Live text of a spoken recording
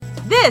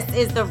This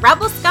is the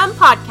Rebel Scum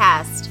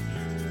Podcast.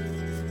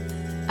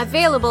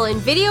 Available in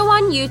video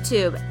on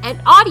YouTube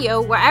and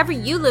audio wherever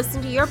you listen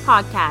to your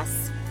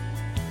podcasts.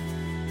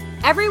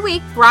 Every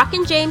week, Brock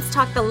and James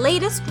talk the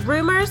latest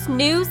rumors,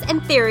 news,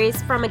 and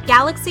theories from a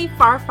galaxy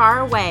far,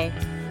 far away.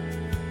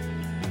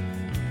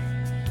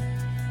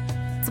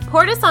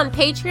 Support us on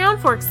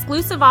Patreon for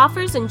exclusive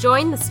offers and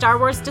join the Star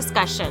Wars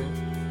discussion.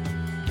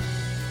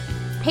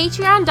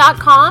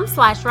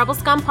 Patreon.com/Rebel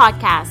Scum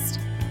Podcast.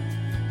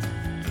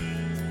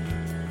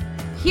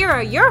 Here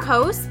are your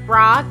hosts,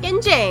 Brock and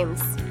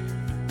James.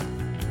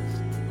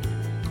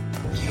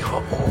 You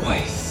are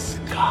always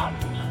scum.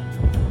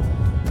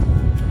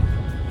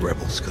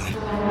 Rebel scum.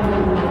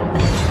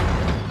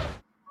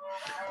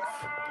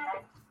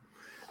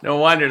 No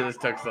wonder this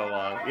took so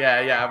long.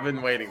 Yeah, I've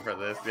been waiting for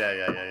this.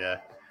 Yeah.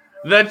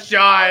 The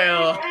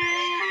child.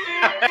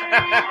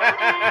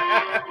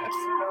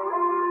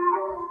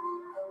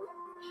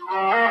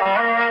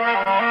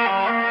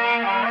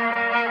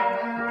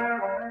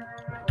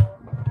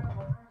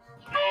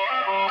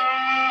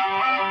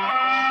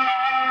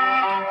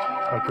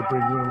 I could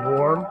bring you in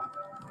warm,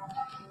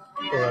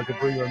 or I could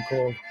bring you in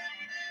cold.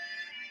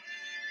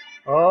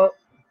 Oh,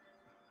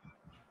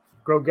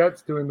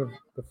 Groget's doing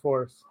the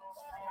force.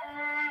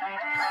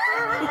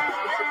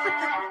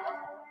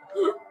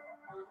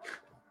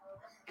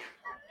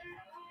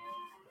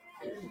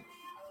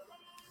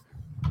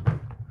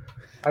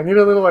 I need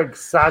a little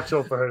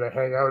satchel for her to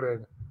hang out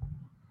in.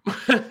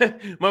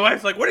 My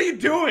wife's like, "What are you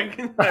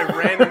doing?" I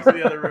ran into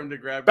the other room to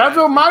grab. That's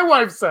what my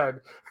wife said.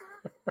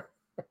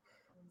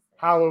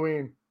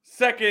 Halloween.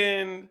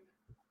 Second.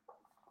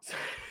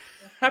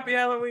 Happy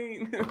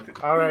Halloween.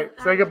 All right,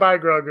 say goodbye,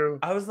 Grogu.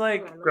 I was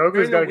like,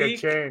 Grogu's got to get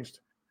changed.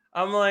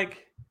 I'm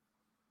like,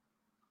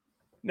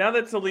 now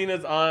that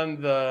Selena's on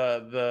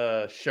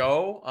the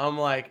show, I'm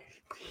like,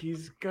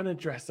 he's gonna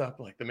dress up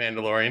like the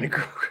Mandalorian and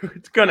Grogu.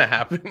 It's gonna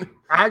happen.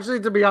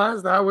 Actually, to be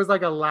honest, that was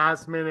like a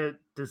last minute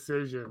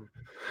decision.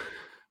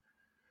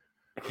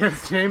 Can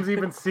James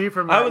even see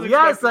from that?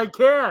 Yes, I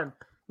can.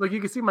 Look,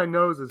 you can see my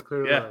nose is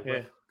clearly.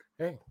 Yeah.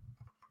 Hey,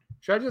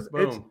 should I just?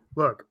 Boom.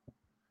 Look.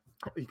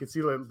 You can see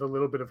the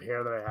little bit of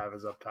hair that I have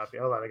is up top.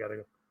 Hold on, I gotta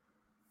go.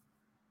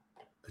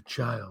 The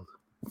child.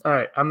 All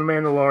right, I'm the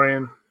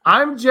Mandalorian.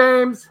 I'm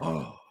James.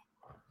 Oh.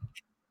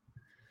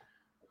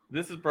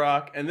 This is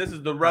Brock, and this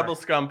is the Rebel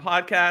Scum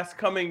Podcast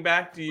coming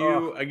back to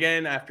you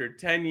again after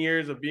 10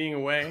 years of being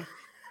away.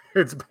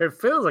 It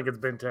feels like it's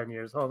been 10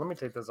 years. Hold on, let me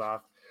take this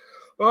off.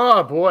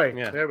 Oh, boy.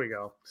 Yeah. There we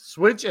go.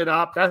 Switch it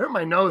up. That hurt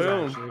my nose,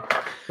 actually.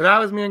 But that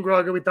was me and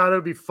Grogu. We thought it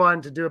would be fun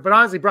to do it. But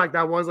honestly, Brock,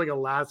 that was like a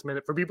last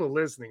minute. For people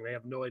listening, they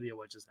have no idea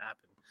what just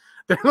happened.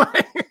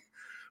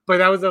 But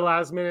that was a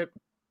last minute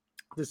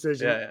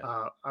decision.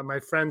 Yeah. My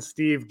friend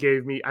Steve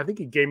gave me, I think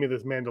he gave me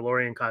this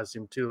Mandalorian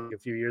costume too a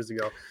few years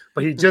ago.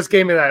 But he just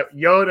gave me that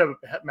Yoda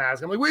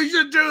mask. I'm like, we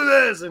should do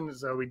this. And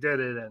so we did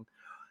it.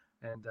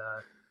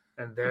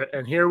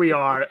 And here we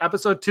are,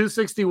 episode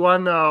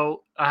 261,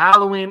 though, a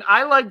Halloween.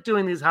 I like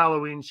doing these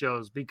Halloween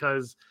shows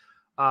because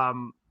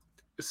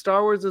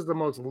Star Wars is the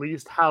most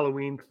least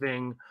Halloween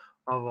thing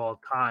of all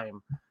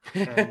time.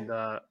 And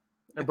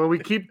but we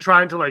keep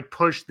trying to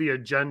push the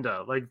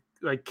agenda. Like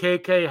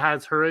KK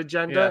has her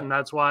agenda, and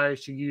that's why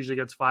she usually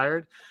gets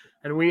fired.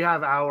 And we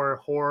have our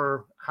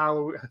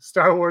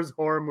Star Wars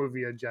horror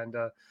movie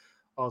agenda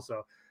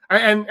also.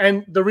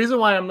 And the reason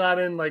why I'm not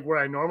in where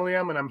I normally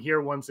am and I'm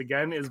here once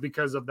again is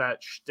because of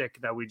that shtick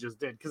that we just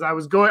did. Because I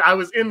was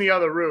in the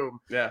other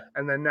room. Yeah.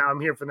 And then now I'm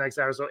here for the next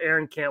hour. So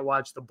Aaron can't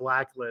watch The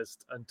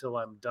Blacklist until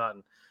I'm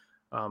done.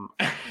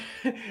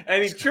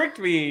 And he tricked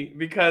me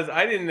because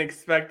I didn't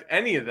expect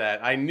any of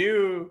that. I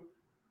knew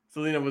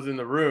Selena was in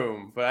the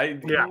room,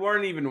 but you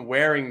weren't even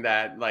wearing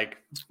that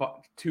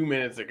 2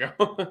 minutes ago.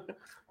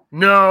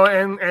 No,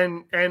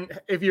 and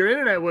if your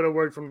internet would have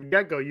worked from the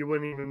get-go, you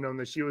wouldn't even known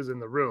that she was in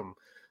the room.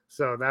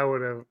 So that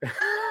would have.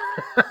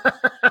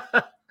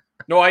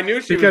 No, I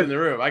knew she was in the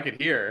room. I could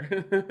hear.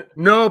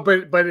 No,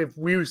 but if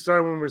we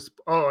start when we're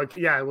well,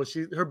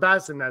 her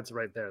bassinet's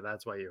right there.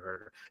 That's why you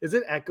heard her. Is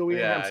it echoey?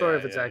 Yeah, I'm sorry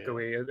if it's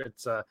echoey.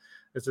 Yeah.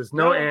 It says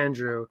no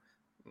Andrew.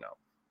 No.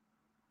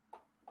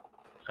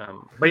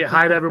 But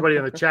hi to everybody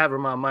in the chat.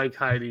 Vermont, Mike,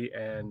 Heidi,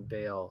 and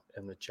Dale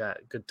in the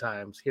chat. Good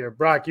times here.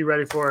 Brock, you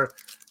ready for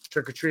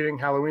trick or treating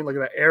Halloween? Look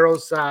at that arrow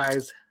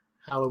size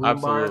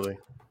Halloween bar. Absolutely.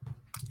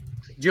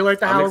 Do you like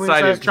the Halloween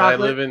size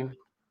chocolate?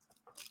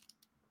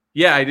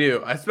 Yeah, I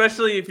do.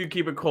 Especially if you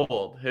keep it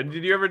cold. Did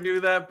you ever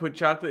do that? Put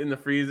chocolate in the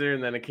freezer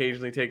and then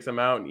occasionally take some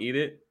out and eat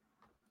it?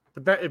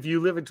 But if you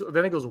live it,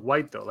 then it goes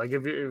white though.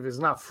 If it's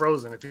not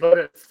frozen, if you let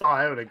it thaw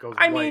out, it goes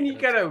white. I mean, you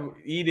gotta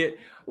eat it.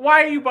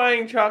 Why are you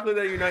buying chocolate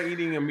that you're not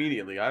eating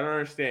immediately? I don't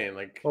understand.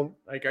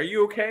 Are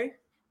you okay?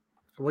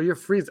 Well, you're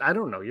freezing. I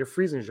don't know. You're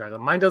freezing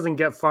chocolate. Mine doesn't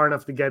get far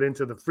enough to get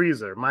into the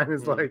freezer. Mine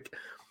is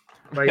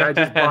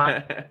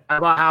I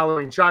bought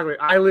Halloween chocolate.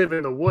 I live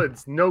in the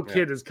woods. No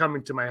kid is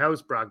coming to my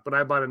house, Brock, but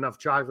I bought enough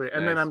chocolate.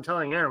 And then I'm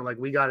telling Aaron,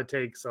 we got to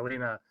take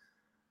Selena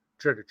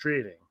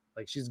trick-or-treating.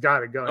 She's got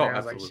to go.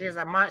 And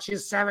Aaron's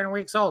she's 7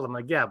 weeks old. I'm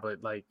like, yeah,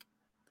 but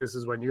this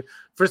is when you,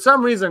 for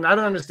some reason, I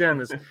don't understand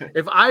this.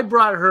 If I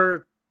brought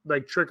her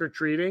like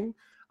trick-or-treating,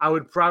 I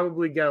would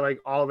probably get like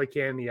all the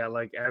candy at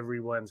like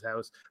everyone's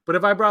house. But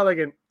if I brought like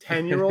a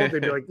 10-year-old,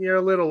 they'd be like, you're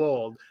a little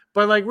old.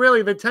 But like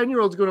really, the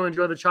 10-year-old's going to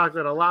enjoy the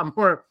chocolate a lot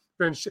more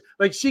than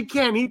she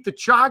can't eat the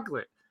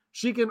chocolate.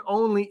 She can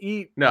only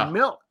eat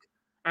milk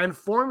and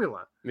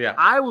formula. Yeah.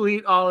 I will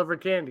eat all of her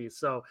candy.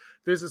 So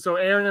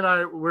Aaron and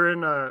I, we're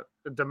in a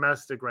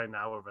domestic right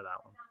now over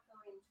that one.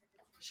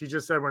 She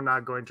just said we're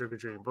not going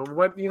trick-or-treating. But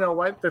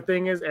the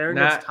thing is, Aaron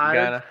gets tired.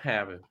 Not gonna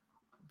happen.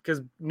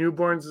 Because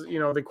newborns, they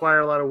require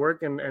a lot of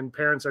work and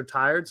parents are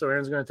tired. So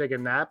Aaron's going to take a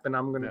nap and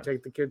I'm going to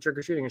take the kid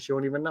trick-or-treating and she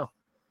won't even know.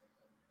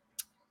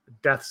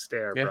 Death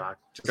stare, Brock.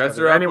 Dress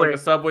her up like a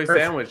Subway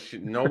sandwich.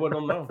 No one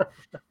will know.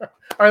 All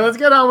right, let's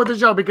get on with the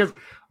show because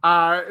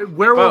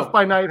Werewolf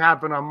by Night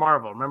happened on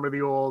Marvel. Remember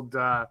the old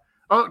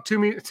 2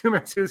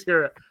 minutes is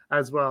here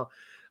as well.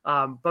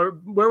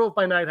 But Werewolf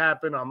by Night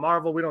happened on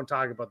Marvel. We don't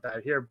talk about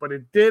that here, but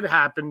it did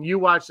happen. You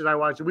watched it, I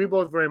watched it. We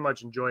both very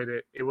much enjoyed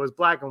it. It was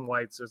black and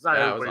white, so it's not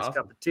everybody's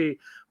cup of tea.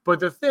 But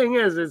the thing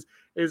is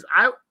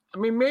I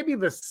mean, maybe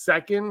the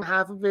second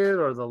half of it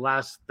or the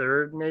last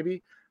third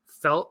maybe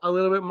felt a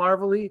little bit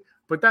Marvel-y,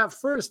 but that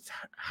first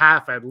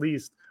half at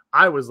least,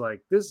 I was like,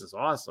 this is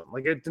awesome.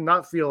 Like, it did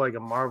not feel like a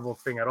Marvel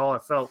thing at all.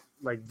 It felt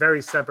like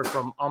very separate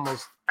from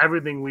almost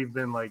everything we've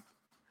been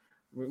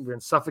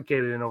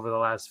suffocated in over the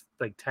last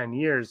 10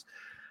 years.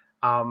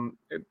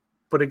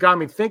 But it got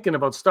me thinking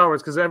about Star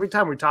Wars, because every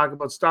time we talk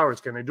about Star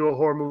Wars, can they do a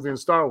horror movie in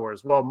Star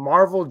Wars? Well,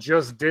 Marvel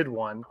just did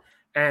one.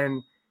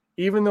 And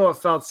even though it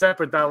felt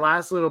separate, that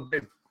last little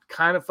bit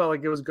kind of felt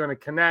like it was going to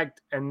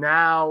connect. And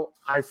now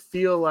I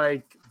feel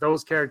like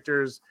those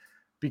characters,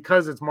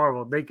 because it's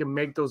Marvel, they can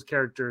make those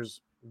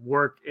characters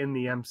work in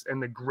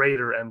the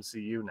greater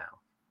MCU now.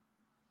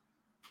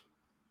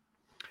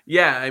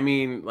 Yeah, I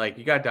mean,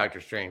 you got Doctor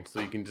Strange,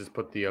 so you can just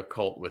put the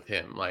occult with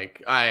him.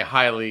 I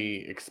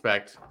highly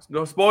expect,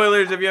 no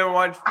spoilers if you haven't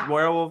watched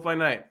Werewolf by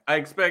Night. I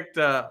expect,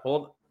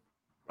 I'll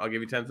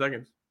give you 10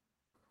 seconds.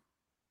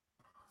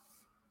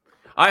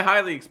 I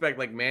highly expect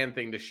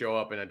Man-Thing to show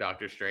up in a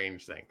Doctor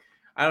Strange thing.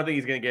 I don't think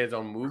he's going to get his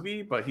own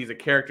movie, but he's a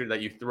character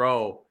that you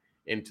throw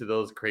into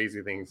those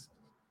crazy things.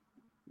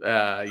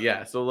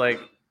 So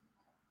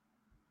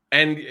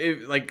and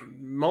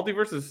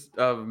Multiverses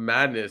of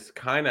Madness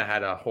kind of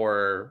had a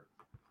horror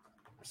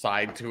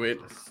side to it.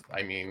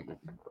 I mean,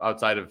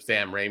 outside of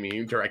Sam Raimi,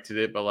 who directed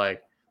it,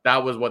 but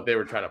that was what they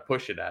were trying to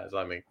push it as.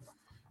 I mean,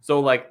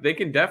 so they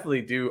can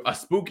definitely do a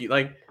spooky.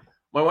 My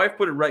wife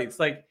put it right. It's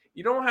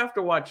you don't have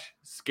to watch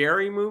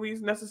scary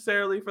movies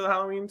necessarily for the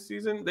Halloween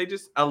season. They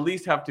just at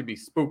least have to be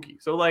spooky.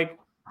 So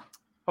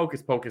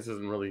Hocus Pocus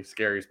isn't really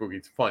scary, spooky.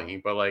 It's funny,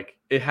 but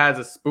it has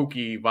a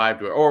spooky vibe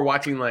to it. Or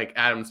watching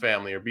Addams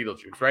Family or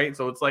Beetlejuice, right?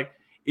 So it's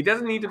it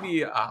doesn't need to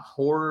be a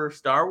horror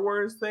Star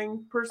Wars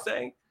thing per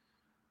se,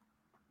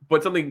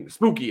 but something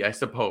spooky, I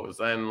suppose.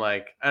 And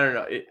I don't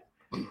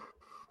know,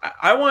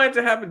 I want it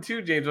to happen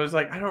too, James. I was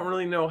I don't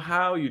really know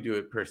how you do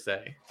it per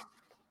se.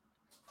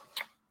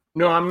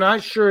 No, I'm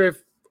not sure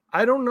if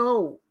I don't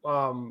know.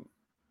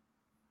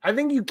 I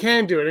think you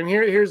can do it. And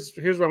here's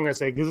what I'm going to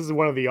say, because this is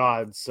one of the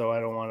odds, so I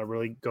don't want to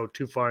really go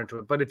too far into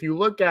it. But if you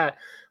look at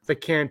the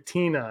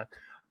cantina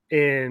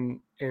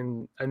in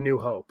A New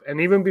Hope, and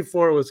even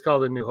before it was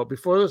called A New Hope,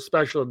 before the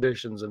special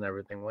editions and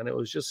everything, when it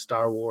was just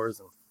Star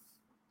Wars and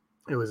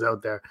it was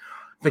out there,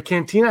 the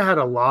cantina had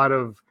a lot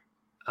of,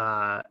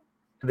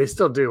 they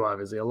still do,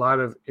 obviously, a lot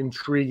of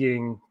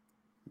intriguing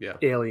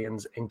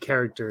aliens and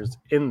characters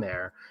in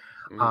there.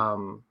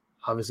 Mm-hmm.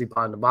 Obviously,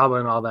 Ponda Baba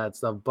and all that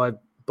stuff.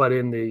 But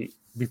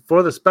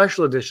before the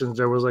special editions,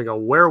 there was a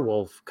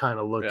werewolf kind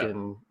of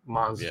looking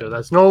monster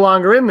that's no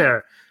longer in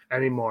there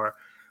anymore.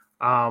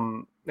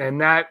 And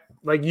that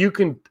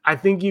I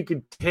think you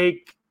could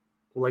take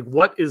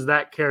what is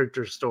that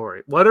character's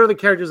story? What are the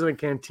characters in the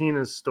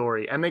Cantina's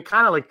story? And they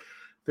kind of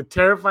the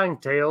Terrifying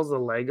Tales, the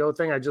Lego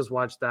thing. I just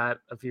watched that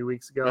a few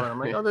weeks ago, and I'm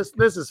like, oh,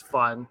 this is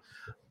fun.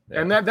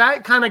 Yeah. And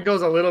that kind of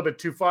goes a little bit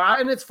too far,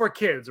 and it's for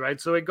kids, right?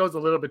 So it goes a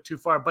little bit too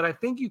far. But I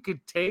think you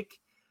could take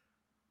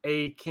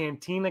a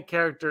Cantina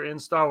character in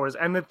Star Wars,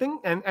 and the thing,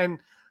 and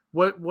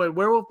what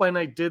Werewolf by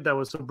Night did that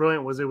was so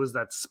brilliant was it was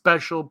that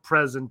special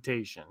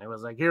presentation. It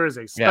was here is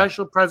a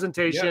special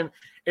presentation.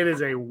 Yeah. It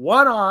is a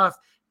one-off.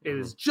 It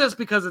is just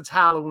because it's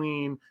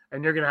Halloween,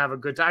 and you're gonna have a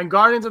good time. And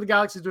Guardians of the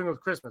Galaxy is doing it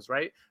with Christmas,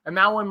 right? And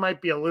that one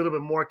might be a little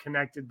bit more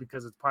connected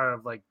because it's part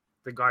of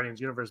the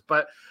Guardians universe,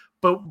 but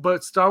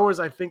Star Wars,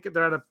 I think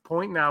they're at a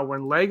point now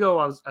when Lego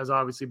has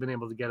obviously been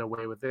able to get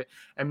away with it,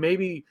 and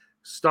maybe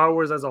Star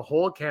Wars as a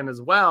whole can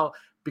as well,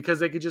 because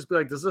they could just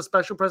be this is a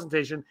special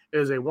presentation. It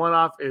is a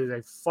one-off. It is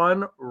a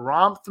fun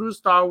romp through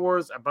Star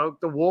Wars about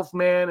the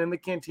Wolfman in the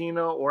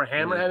Cantina or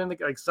Hammerhead in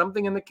the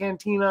something in the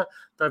Cantina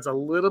that's a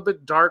little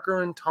bit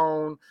darker in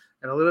tone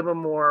and a little bit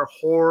more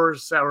horror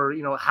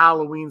or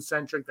Halloween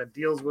centric, that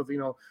deals with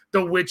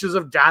the witches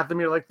of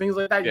Dathomir, things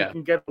like that. You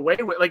can get away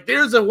with.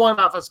 There's a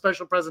one-off, a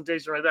special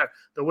presentation right there.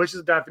 The witches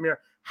of Dathomir.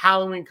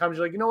 Halloween comes,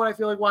 you're you know what I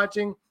feel like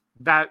watching?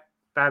 That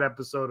that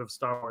episode of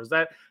Star Wars.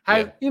 That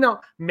has,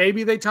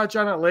 maybe they touch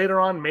on it later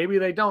on, maybe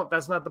they don't.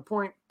 That's not the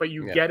point, but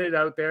you get it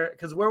out there.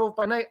 Because Werewolf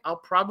by Night, I'll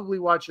probably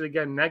watch it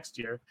again next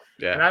year.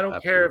 Yeah, and I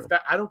don't care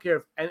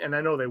if and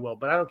I know they will,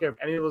 but I don't care if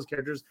any of those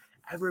characters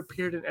ever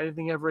appeared in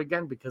anything ever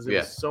again, because it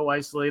was so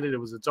isolated. It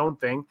was its own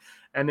thing,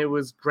 and it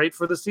was great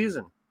for the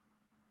season.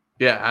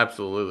 Yeah,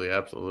 absolutely.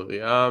 What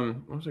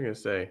was I gonna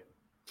say?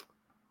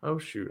 Oh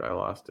shoot, I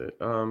lost it.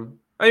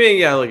 I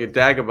mean, like a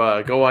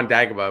Dagobah, go on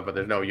Dagobah, but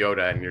there's no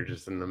Yoda, and you're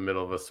just in the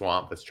middle of a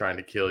swamp that's trying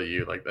to kill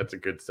you. Like, that's a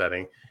good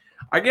setting.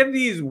 I get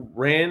these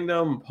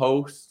random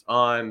posts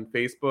on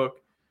Facebook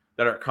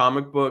that are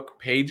comic book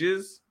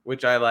pages,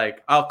 which I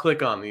like. I'll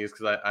click on these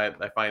because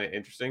I find it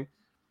interesting.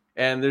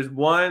 And there's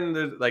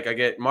I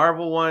get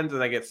Marvel ones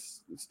and I get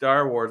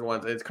Star Wars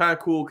ones. And it's kind of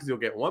cool because you'll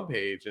get one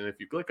page, and if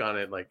you click on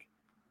it, like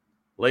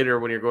later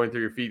when you're going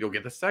through your feed, you'll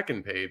get the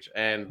second page.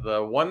 And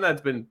the one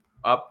that's been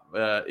up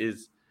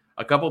is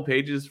a couple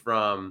pages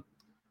from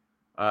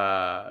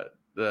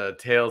the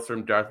Tales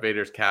from Darth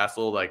Vader's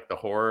Castle, like the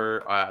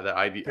horror,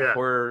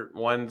 horror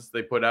ones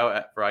they put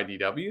out for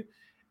IDW.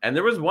 And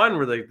there was one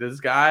where like this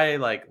guy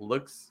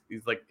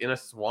he's like in a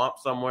swamp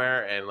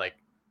somewhere, and like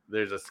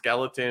there's a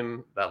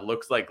skeleton that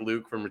looks like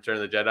Luke from Return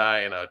of the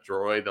Jedi and a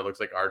droid that looks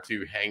like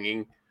R2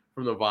 hanging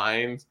from the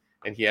vines,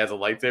 and he has a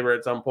lightsaber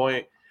at some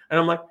point. And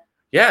I'm like,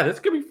 yeah, this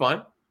could be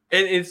fun.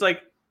 And it's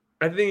like,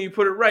 I think you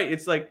put it right.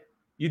 It's like,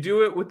 you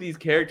do it with these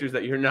characters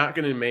that you're not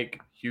going to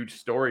make huge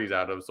stories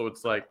out of. So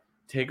it's like,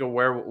 take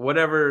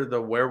whatever the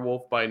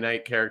Werewolf by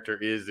Night character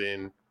is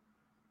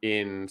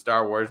in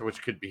Star Wars,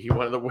 which could be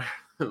one of the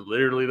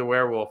literally the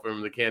werewolf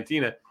from the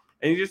cantina,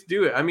 and you just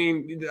do it. I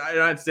mean, I'm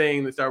not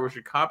saying that Star Wars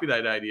should copy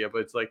that idea, but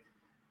it's like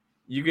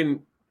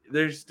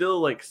there's still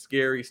like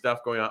scary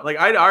stuff going on. Like,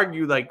 I'd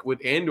argue like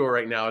with Andor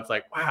right now, it's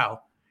like,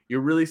 wow,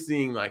 you're really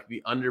seeing like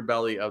the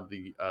underbelly of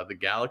the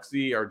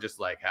galaxy, or just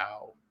like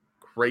how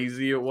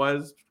crazy it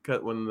was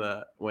when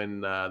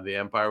the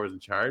Empire was in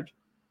charge.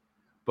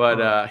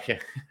 But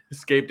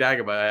Escape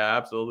Dagobah,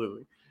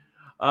 absolutely.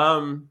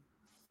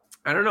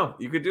 I don't know.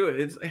 You could do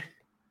it.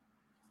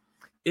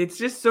 It's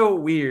just so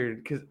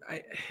weird because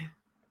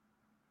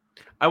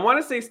I want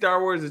to say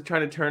Star Wars is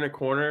trying to turn a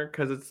corner,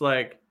 because it's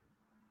like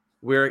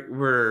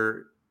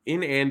we're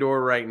in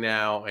Andor right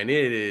now, and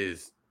it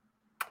is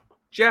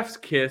Jeff's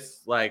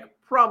kiss, like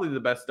probably the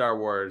best Star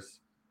Wars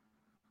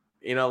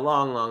in a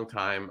long, long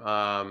time.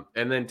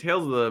 And then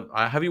Tales of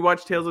have you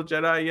watched Tales of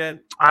Jedi yet?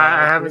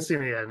 I haven't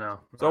seen it yet, no.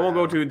 So I won't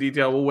go too in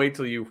detail. We'll wait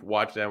till you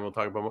watch that and we'll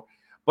talk about more.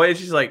 But it's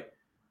just like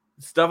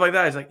stuff like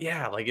that. It's like,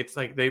 yeah, like it's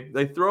like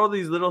they throw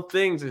these little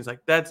things and it's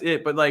like, that's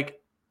it. But like,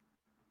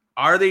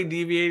 are they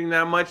deviating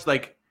that much?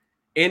 Like,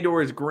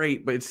 Andor is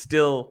great, but it's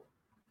still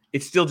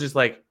just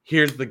like,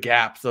 here's the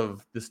gaps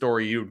of the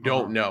story you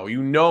don't know.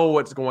 You know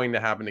what's going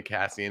to happen to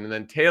Cassian. And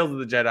then Tales of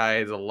the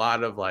Jedi is a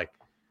lot of like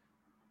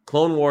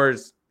Clone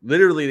Wars,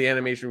 literally the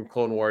animation of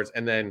Clone Wars,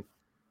 and then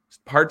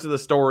parts of the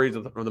stories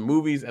of the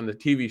movies and the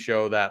TV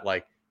show that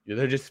like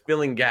they're just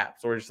filling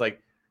gaps. Or just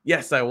like,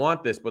 yes, I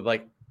want this, but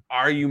like,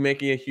 are you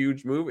making a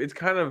huge move? It's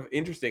kind of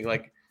interesting.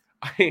 Like,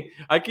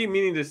 I keep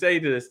meaning to say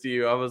this to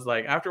you. I was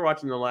like, after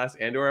watching the last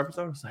Andor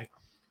episode, I was like,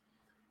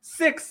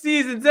 6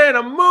 seasons in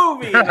a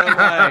movie. And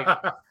I'm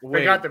like, wait,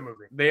 they got the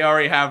movie. They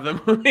already have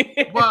the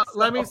movie. Well,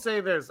 let me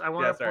say this. I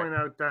want to point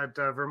out that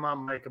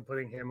Vermont Mike, I'm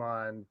putting him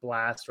on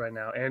blast right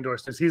now. Andor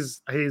says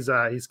he's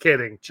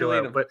kidding. Chill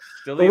out. But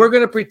we're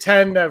going to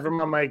pretend that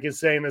Vermont Mike is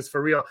saying this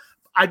for real.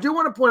 I do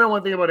want to point out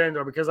one thing about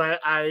Andor, because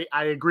I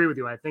agree with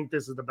you. I think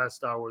this is the best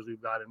Star Wars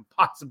we've gotten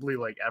possibly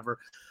like ever.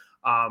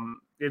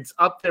 It's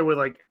up there with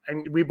like,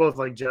 and we both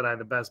like Jedi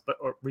the best,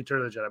 or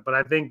Return of the Jedi. But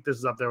I think this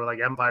is up there with like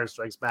Empire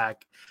Strikes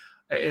Back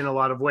in a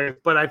lot of ways.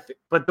 But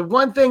but the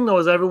one thing though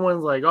is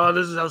everyone's like, oh,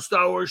 this is how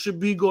Star Wars should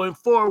be going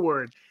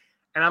forward,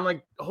 and I'm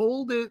like,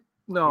 hold it,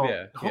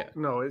 no,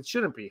 no, it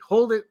shouldn't be.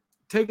 Hold it,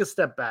 take a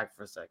step back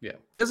for a second. Yeah,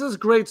 this is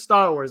great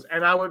Star Wars,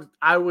 and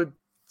I would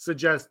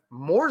suggest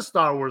more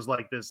Star Wars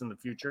like this in the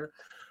future.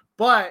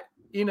 But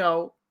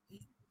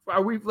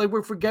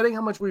we're forgetting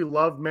how much we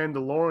loved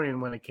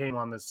Mandalorian when it came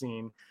on the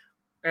scene,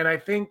 and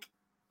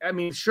I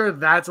mean, sure,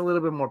 that's a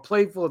little bit more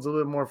playful, it's a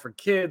little more for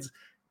kids,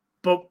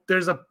 but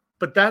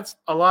that's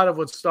a lot of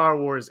what Star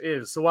Wars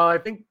is. So while I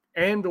think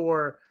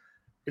Andor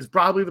is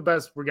probably the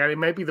best we're getting, it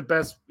might be the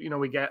best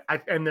we get,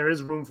 and there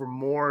is room for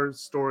more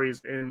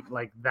stories in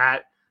like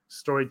that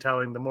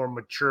storytelling, the more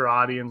mature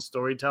audience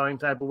storytelling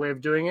type of way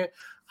of doing it.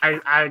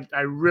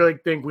 I really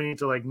think we need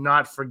to like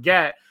not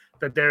forget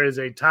that there is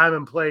a time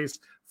and place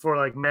for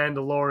like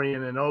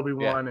Mandalorian and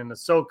Obi-Wan and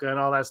Ahsoka and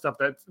all that stuff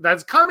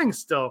that's coming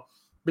still,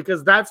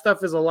 because that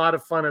stuff is a lot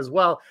of fun as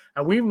well.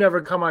 And we've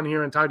never come on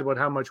here and talked about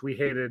how much we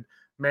hated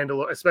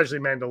especially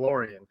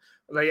Mandalorian.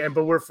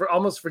 But we're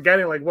almost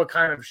forgetting like what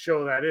kind of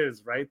show that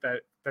is, right?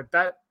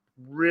 That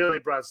really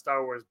brought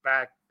Star Wars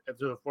back to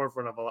the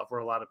forefront for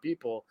a lot of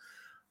people.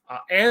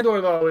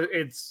 Andor though,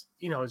 it's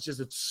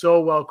so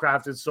well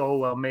crafted, so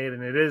well made,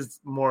 and it is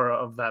more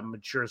of that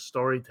mature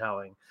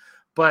storytelling.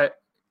 But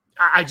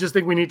I just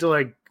think we need to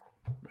like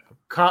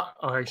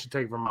I should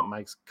take Vermont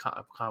Mike's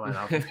comment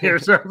off of here.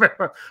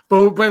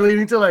 But we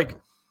need to like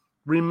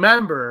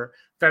remember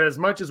that as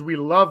much as we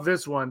love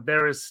this one,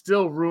 there is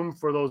still room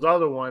for those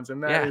other ones,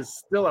 and that is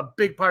still a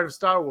big part of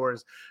Star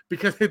Wars.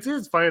 Because it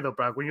is funny though,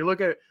 Brock, when you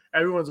look at it,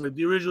 everyone's like,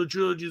 the original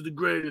trilogy is the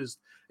greatest.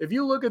 If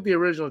you look at the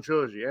original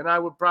trilogy, and I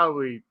would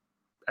probably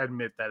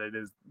admit that it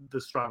is the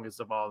strongest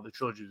of all the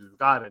trilogies we've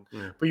gotten,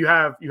 but you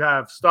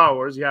have Star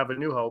Wars, you have A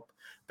New Hope,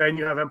 then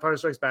you have Empire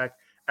Strikes Back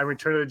and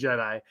Return of the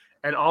Jedi,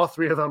 and all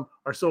three of them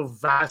are so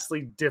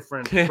vastly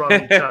different from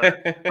each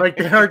other. Like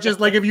they are just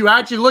like, if you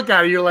actually look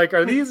at it, you're like,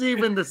 are these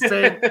even the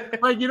same?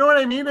 Like, you know what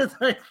I mean? It's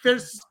like they're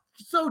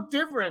so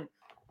different.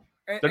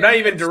 They're not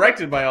even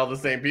directed by all the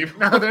same people.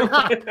 No, they're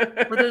not.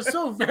 But they're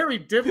so very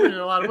different in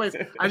a lot of ways.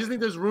 I just think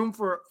there's room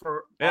for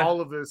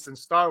all of this in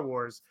Star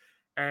Wars.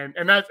 And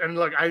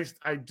look,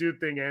 I do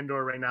think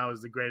Andor right now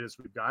is the greatest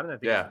we've gotten. I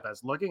think it's the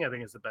best looking. I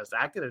think it's the best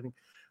acted. I think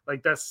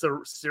like that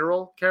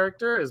Cyril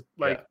character is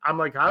like, I'm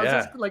like, how is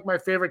this like my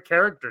favorite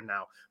character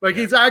now? Like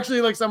he's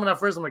actually like someone at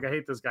first I'm like, I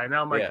hate this guy.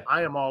 Now I'm like,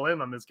 I am all in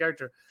on this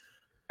character.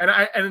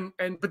 And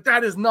but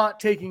that is not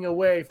taking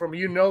away from,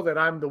 that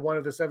I'm the one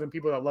of the 7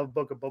 people that love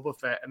Book of Boba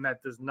Fett, and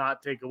that does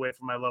not take away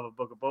from my love of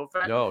Book of Boba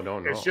Fett. No.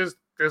 It's just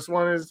this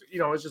one is,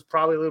 it's just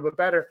probably a little bit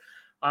better.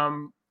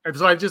 And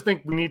so I just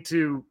think we need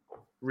to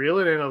reel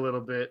it in a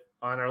little bit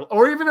on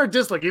or even our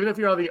dislike. Even if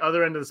you're on the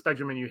other end of the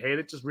spectrum and you hate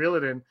it, just reel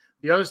it in.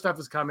 The other stuff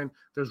is coming.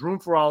 There's room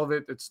for all of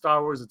it. It's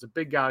Star Wars. It's a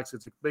big galaxy.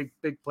 It's a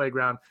big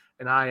playground,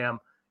 and I am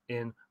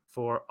in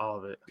for all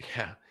of it.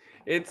 Yeah,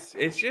 it's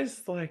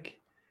just like.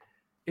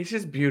 It's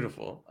just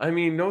beautiful. I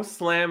mean, no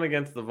slam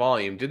against the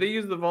volume. Did they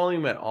use the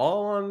volume at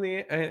all on the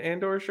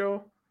Andor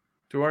show?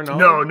 To our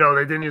knowledge? No,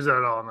 they didn't use it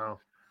at all. No.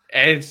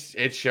 It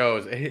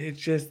shows. It's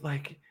just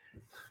like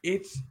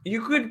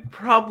you could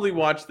probably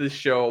watch this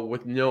show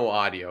with no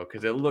audio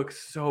because it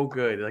looks so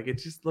good. Like it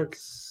just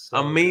looks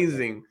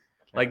amazing. Good.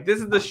 Like this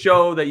is the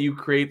show that you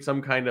create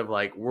some kind of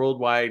like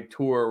worldwide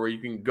tour where you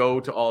can go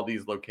to all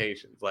these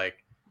locations.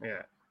 Like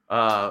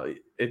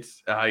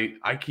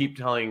I keep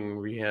telling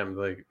Reham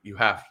like you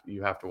have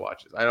to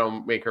watch this. I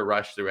don't make her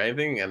rush through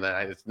anything, and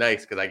then it's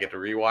nice because I get to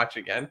rewatch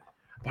again.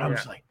 But I'm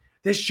just like,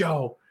 this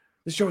show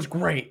is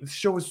great. This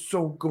show is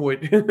so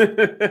good.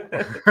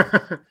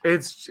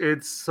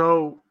 it's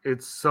so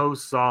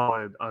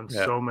solid on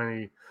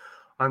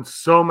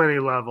so many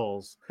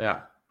levels.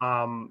 Yeah.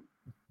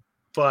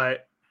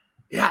 But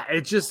yeah,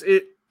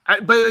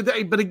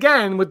 but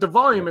again with the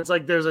volume, it's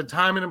like there's a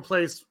time and a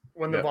place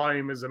when the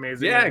volume is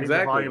amazing. Yeah,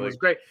 exactly. The volume was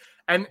great.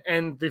 And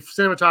the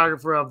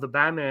cinematographer of the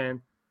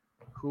Batman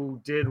who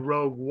did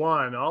Rogue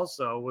One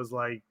also was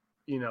like,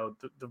 the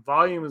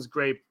volume is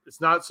great.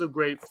 It's not so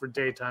great for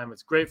daytime.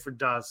 It's great for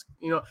dusk,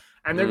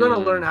 and they're going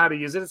to learn how to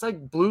use it. It's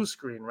like blue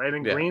screen, right?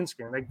 And green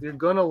screen. Like they're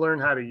going to learn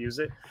how to use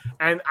it.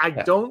 And I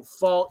don't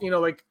fault,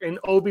 like in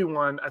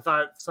Obi-Wan, I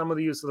thought some of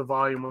the use of the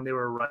volume when they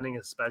were running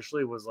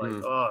especially was like,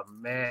 oh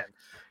man.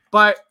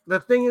 But the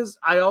thing is,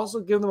 I also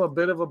give them a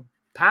bit of a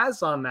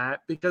pass on that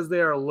because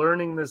they are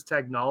learning this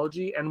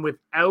technology, and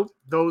without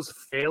those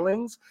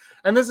failings,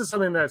 and this is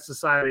something that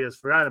society has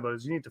forgotten about,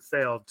 is you need to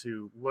fail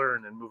to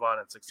learn and move on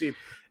and succeed.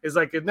 Is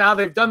like now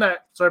they've done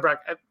that. Sorry,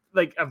 Brock.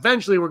 Like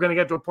eventually we're going to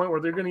get to a point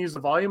where they're going to use the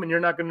volume, and you're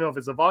not going to know if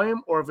it's a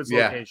volume or if it's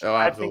location.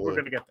 I think we're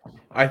going to get there.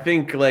 I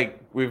think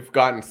like we've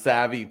gotten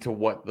savvy to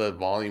what the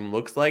volume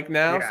looks like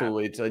now, so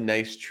it's a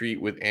nice treat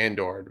with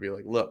Andor to be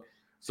like, look.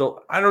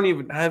 So I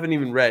haven't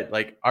even read,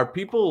 like, are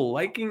people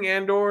liking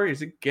Andor?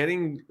 Is it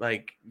getting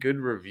like good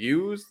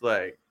reviews?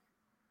 Like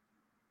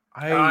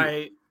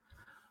I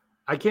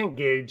can't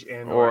gauge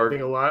Andor.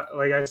 I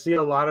think I see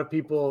a lot of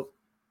people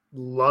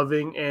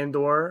loving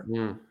Andor,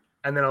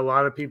 and then a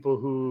lot of people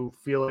who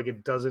feel like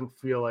it doesn't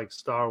feel like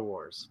Star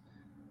Wars.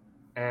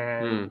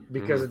 And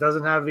because it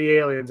doesn't have the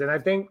aliens. And I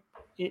think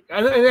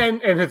and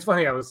it's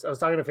funny, I was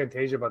talking to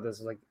Fantasia about this,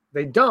 like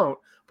they don't.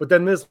 But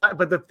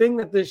the thing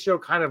that this show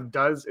kind of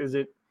does is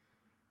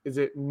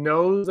it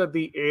knows that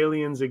the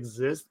aliens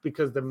exist,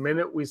 because the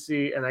minute we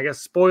see, and I guess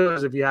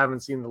spoilers if you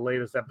haven't seen the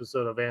latest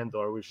episode of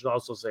Andor, we should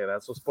also say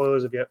that. So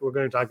spoilers if we're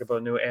going to talk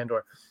about new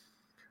Andor.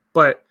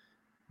 But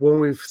when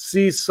we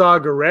see Saw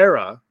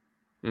Gerrera,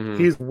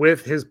 he's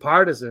with his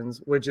partisans,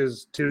 which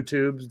is two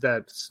tubes,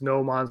 that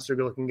snow monster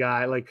looking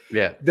guy. Like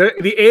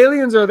the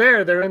aliens are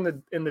there. They're in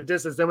the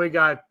distance. Then we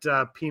got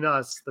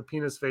Penis, the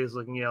penis face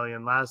looking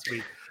alien last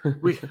week.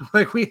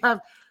 We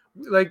have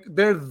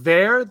they're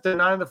there. They're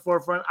not in the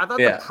forefront. I thought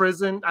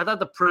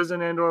the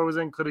prison Andor was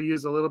in could have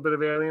used a little bit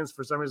of aliens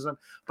for some reason.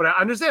 But I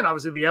understand,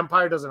 obviously, the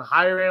Empire doesn't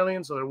hire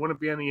aliens, so there wouldn't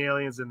be any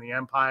aliens in the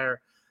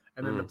Empire.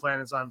 And then the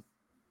planet's on.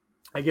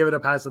 I give it a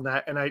pass on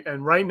that.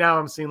 And right now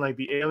I'm seeing like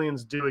the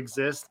aliens do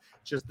exist.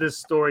 Just this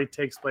story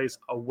takes place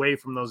away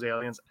from those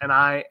aliens, and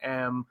I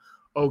am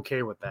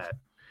okay with that.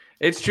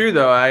 It's true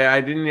though.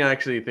 I didn't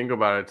actually think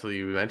about it until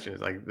you mentioned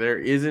it. Like there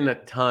isn't a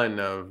ton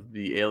of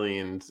the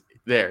aliens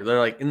there. They're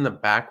like in the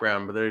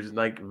background, but there's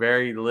like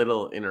very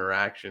little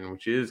interaction,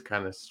 which is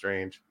kind of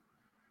strange.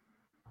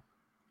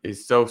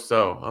 It's so.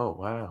 Oh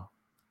wow.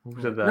 Who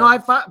said that? No,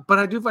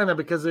 I do find that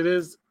because it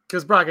is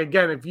because Brock,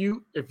 again, if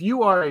you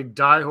are a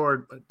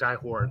diehard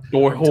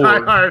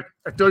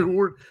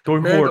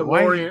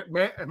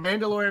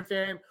Mandalorian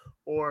fan,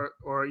 or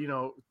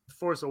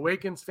Force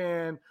Awakens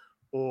fan,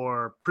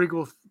 or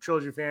prequel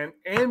trilogy fan,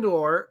 and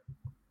or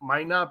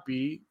might not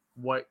be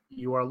what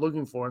you are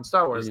looking for in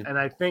Star Wars. And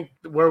I think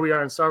where we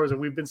are in Star Wars,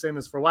 and we've been saying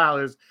this for a while,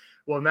 is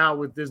now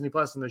with Disney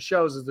Plus and the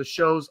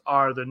shows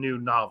are the new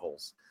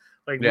novels.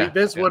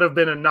 This would have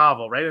been a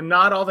novel, right? And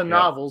not all the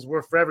novels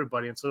were for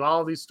everybody. And so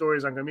all these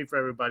stories aren't going to be for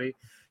everybody.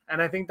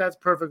 And I think that's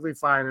perfectly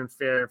fine and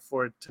fair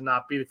for it to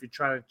not be if you're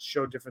trying to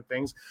show different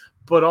things.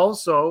 But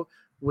also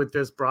with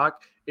this,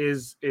 Brock,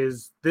 is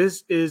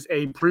this is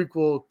a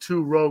prequel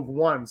to Rogue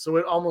One. So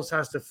it almost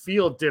has to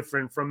feel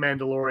different from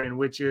Mandalorian,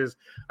 which is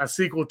a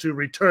sequel to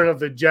Return of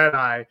the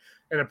Jedi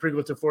and a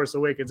prequel to Force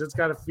Awakens. It's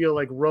got to feel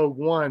like Rogue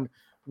One,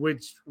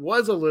 which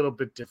was a little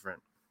bit different.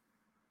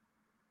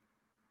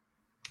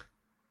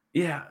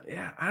 Yeah.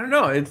 I don't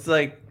know. It's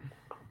like,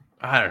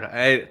 I don't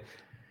know.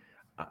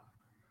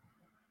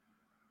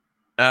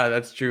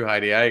 That's true,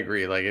 Heidi. I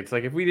agree. Like, it's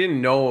like if we didn't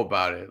know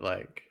about it,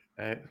 like,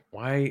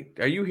 why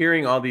are you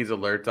hearing all these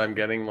alerts I'm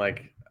getting?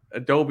 Like,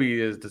 Adobe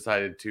has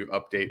decided to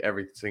update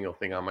every single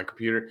thing on my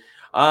computer.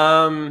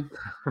 No,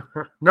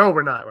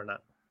 we're not.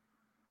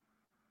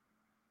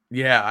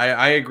 Yeah,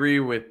 I agree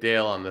with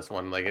Dale on this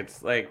one. Like,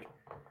 it's like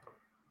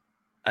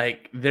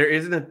there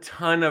isn't a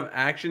ton of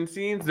action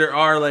scenes. There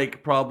are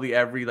like probably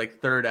every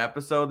like third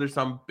episode there's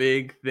some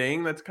big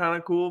thing that's kind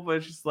of cool, but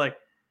it's just like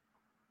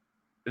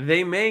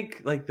they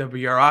make like the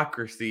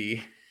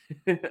bureaucracy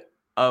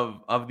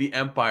of the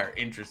Empire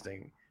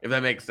interesting, if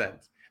that makes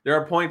sense. There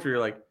are points where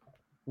you're like,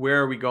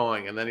 where are we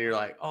going? And then you're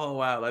like, oh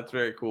wow, that's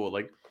very cool.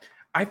 Like,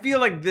 I feel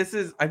like this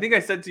is, I think I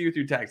said to you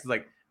through text,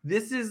 like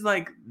this is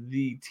like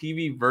the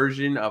TV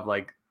version of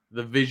like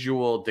the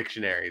visual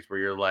dictionaries where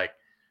you're like,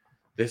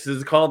 this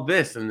is called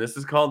this and this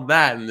is called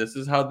that and this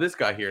is how this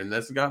got here and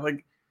this got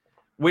like,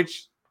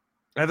 which,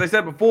 as I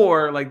said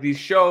before, like these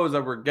shows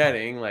that we're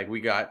getting, like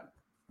we got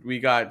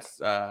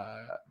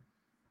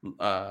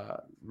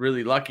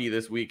really lucky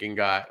this week and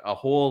got a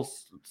whole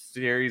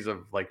series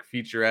of like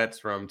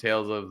featurettes from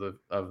Tales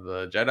of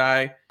the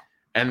Jedi,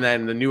 and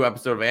then the new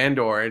episode of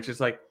Andor. It's just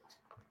like,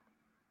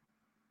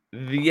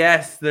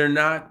 yes, they're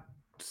not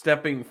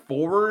stepping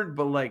forward,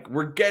 but like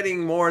we're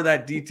getting more of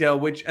that detail,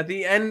 which at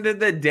the end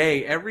of the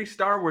day, every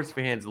Star Wars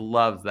fans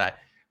loves that.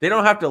 They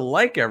don't have to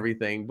like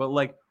everything, but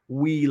like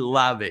we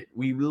love it.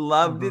 We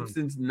loved it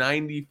since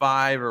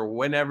 95 or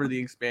whenever the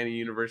expanded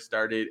universe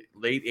started,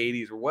 late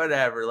 80s or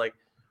whatever. Like,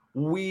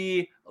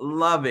 we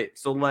love it.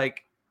 So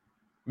like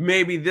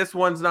maybe this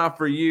one's not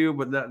for you,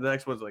 but the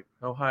next one's like,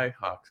 oh hi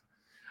Hawks.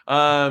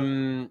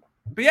 But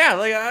yeah,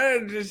 like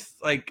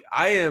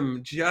I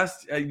am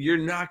just you're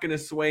not gonna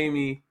sway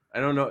me. I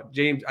don't know,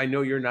 James, I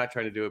know you're not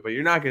trying to do it, but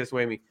you're not gonna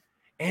sway me.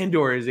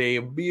 Andor is a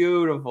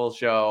beautiful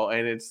show,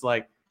 and it's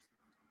like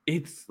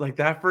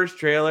that first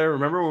trailer.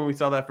 Remember when we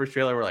saw that first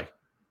trailer, we're like,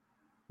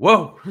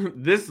 whoa,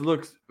 this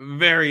looks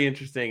very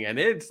interesting, and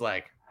it's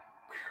like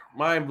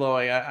mind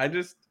blowing. I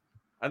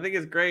think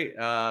it's great.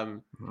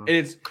 And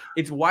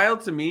it's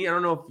wild to me. I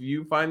don't know if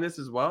you find this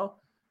as well.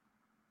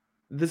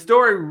 The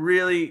story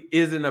really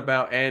isn't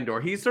about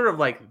Andor. He's sort of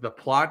like the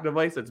plot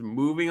device that's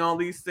moving all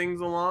these things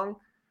along.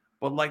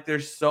 But like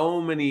there's so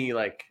many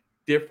like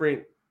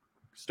different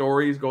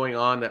stories going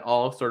on that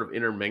all sort of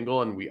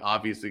intermingle, and we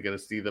obviously going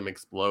to see them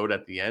explode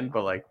at the end.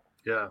 But like,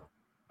 yeah,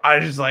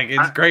 I just like,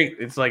 it's great.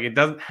 It's like, it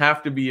doesn't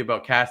have to be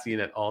about Cassian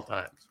at all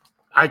times.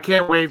 I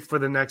can't wait for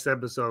the next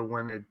episode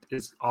when it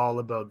is all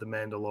about the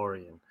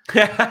Mandalorian.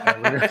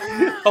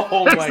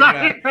 Oh my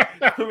God.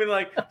 I mean,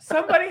 like,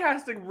 somebody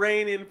has to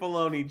rein in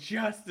Filoni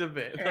just a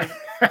bit.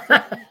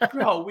 Like,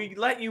 bro, we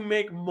let you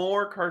make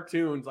more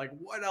cartoons. Like,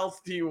 what else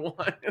do you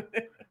want?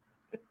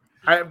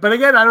 But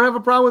again, I don't have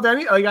a problem with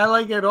any. Like, I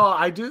like it all.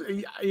 I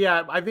do.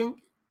 Yeah, I think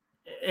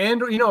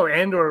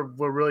Andor,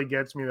 what really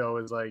gets me though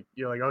is like,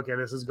 you're like, okay,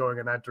 this is going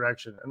in that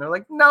direction, and they're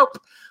like, nope.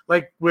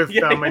 Like with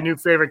my new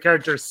favorite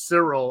character,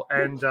 Cyril,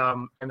 and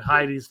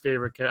Heidi's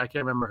favorite character, I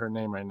can't remember her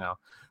name right now,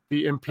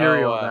 the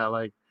Imperial,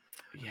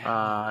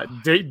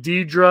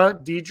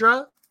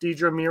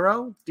 Deidre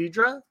Miro.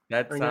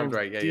 That sounds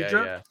right.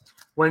 Yeah.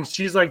 When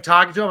she's like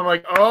talking to him, I'm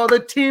like, oh, the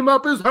team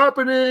up is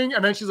happening,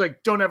 and then she's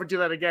like, don't ever do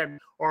that again,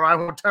 or I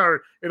won't tell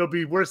her. It'll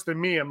be worse than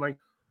me. I'm like,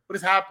 what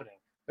is happening?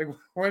 Like,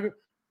 what?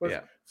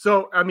 Yeah.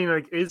 So, I mean,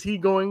 like, is he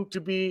going to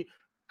be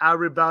a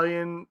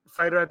rebellion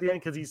fighter at the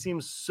end? Because he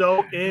seems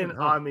so in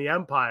on the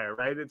Empire,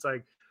 right? It's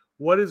like,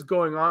 what is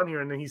going on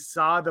here? And then he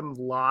saw them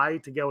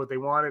lie to get what they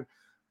wanted.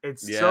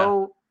 It's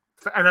so,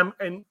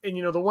 and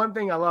you know, the one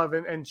thing I love,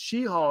 and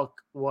She-Hulk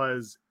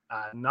was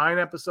 9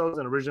 episodes,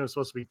 and originally it was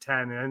supposed to be 10,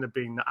 and it ended up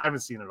being, I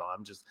haven't seen it all.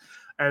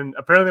 And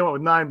apparently they went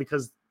with 9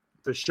 because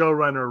the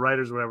showrunner,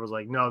 writers, whatever, was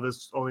like, no,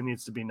 this only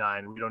needs to be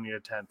 9. We don't need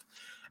a 10th.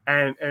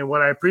 And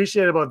what I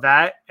appreciate about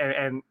that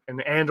and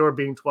Andor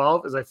being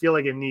 12 is I feel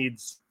like it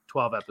needs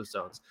 12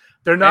 episodes.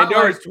 They're not.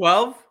 Andor is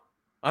 12?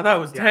 I thought it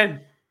was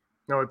 10.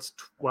 No, it's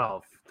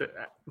 12.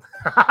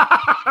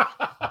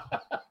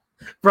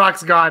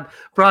 Brock's gone.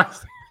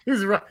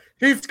 He's right.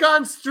 He's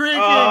gone streaking.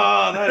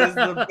 Oh, that is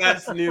the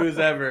best news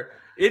ever.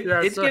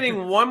 It's so,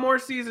 getting one more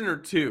season or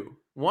two.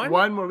 One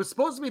more. It was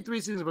supposed to be 3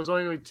 seasons, but it's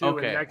only going to be 2.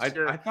 Okay, and next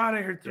year, I thought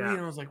I heard 3,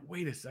 and I was like,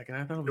 wait a second,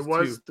 I thought it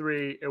was 2.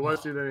 3. It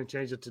was 2, then it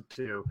changed it to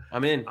 2.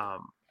 I'm in.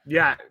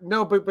 Yeah,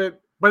 no, but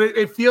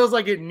it feels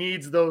like it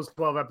needs those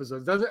 12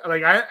 episodes. Doesn't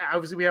like I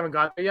obviously we haven't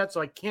got there yet,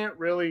 so I can't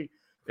really.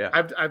 Yeah,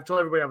 I've told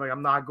everybody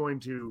I'm not going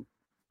to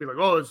be like,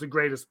 oh, it's the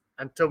greatest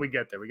until we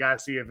get there. We got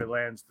to see if it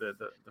lands the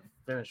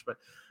finish,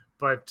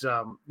 but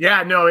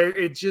yeah, no,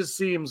 it just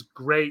seems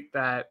great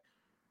that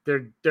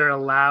they're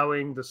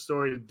allowing the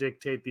story to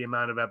dictate the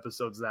amount of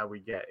episodes that we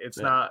get. It's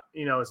not,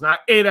 it's not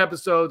 8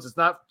 episodes, it's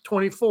not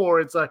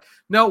 24. It's like,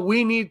 no,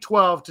 we need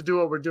 12 to do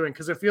what we're doing,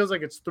 because it feels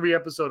like it's 4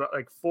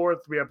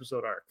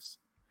 3-episode arcs.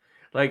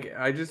 Like,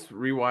 I just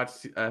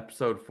rewatched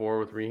episode 4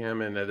 with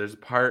Reham, and there's a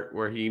part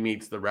where he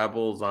meets the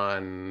rebels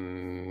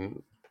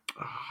on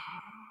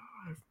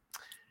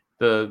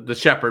the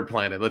Shepherd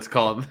planet. Let's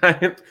call it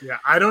that. Yeah,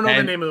 I don't know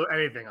the name of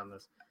anything on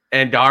this.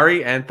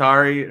 Anthari,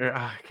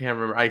 I can't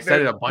remember. I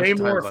said it a bunch of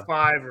times. Namor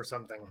 5 or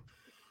something.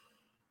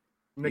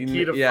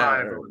 Nikita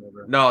 5 or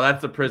whatever. No,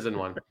 that's the prison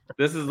one.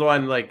 This is the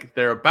one like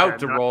they're about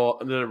to roll.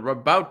 They're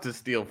about to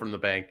steal from the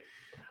bank,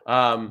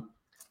 and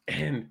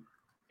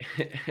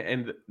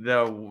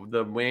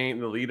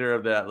the leader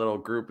of that little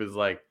group is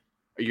like,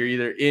 you're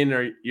either in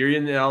or you're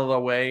in all the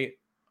way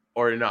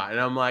or you're not. And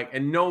I'm like,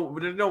 and no,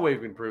 there's no way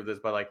we can prove this,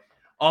 but like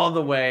all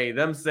the way,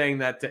 them saying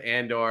that to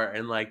Andor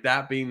and like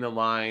that being the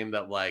line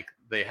that like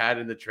they had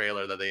in the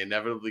trailer that they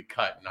inevitably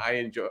cut, and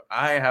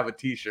I have a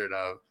t-shirt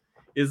of,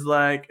 is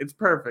like, it's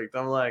perfect.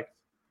 I'm like,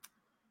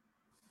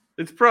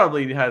 it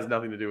probably has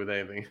nothing to do with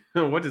anything.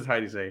 What does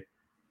Heidi say?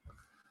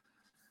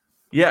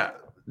 Yeah,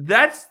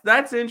 that's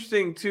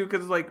interesting too,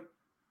 because like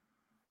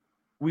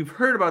we've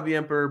heard about the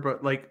Emperor,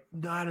 but like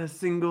not a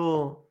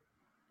single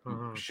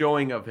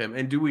showing of him.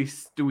 And do we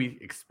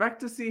expect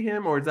to see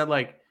him, or is that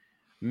like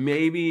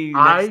maybe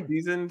next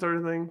season sort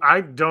of thing? I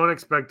don't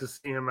expect to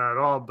see him at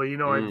all, but I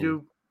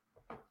do.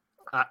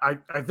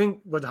 I think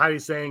what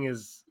Heidi's saying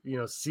is,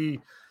 see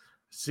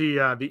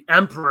the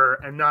Emperor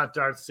and not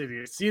Darth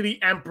Sidious. See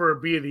the Emperor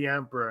be the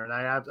Emperor, and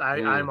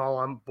I'm all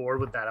on board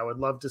with that. I would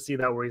love to see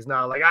that where he's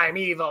not like, I'm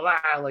evil,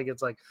 like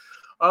it's like,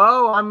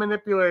 oh, I'm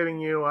manipulating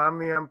you, I'm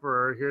the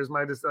Emperor, here's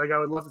my like. I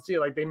would love to see it.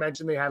 Like they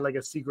mentioned they had like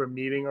a secret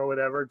meeting or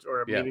whatever,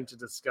 or a meeting to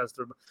discuss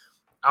their.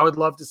 I would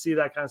love to see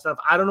that kind of stuff.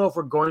 I don't know if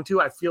we're going to.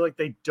 I feel like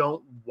they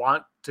don't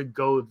want to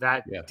go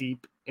that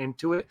deep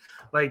into it.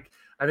 Like,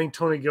 I think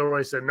Tony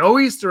Gilroy said no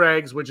Easter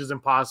eggs, which is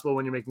impossible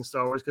when you're making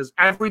Star Wars, because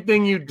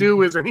everything you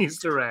do is an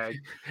Easter egg.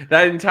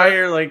 That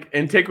entire like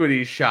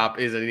antiquities shop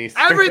is an Easter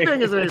egg.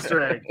 Everything is an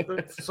Easter egg.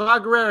 Saw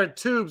Gerrera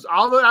tubes,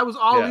 that was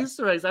all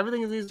Easter eggs.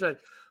 Everything is Easter egg.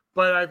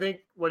 But I think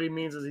what he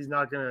means is they're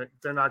not gonna,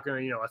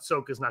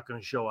 Ahsoka's not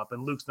gonna show up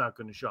and Luke's not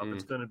gonna show up.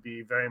 It's gonna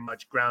be very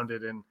much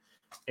grounded in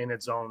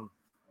its own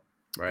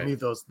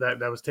mythos that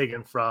was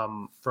taken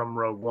from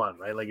Rogue One,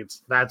 right? Like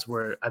that's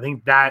where I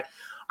think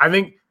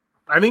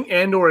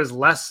Andor is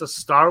less a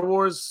Star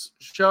Wars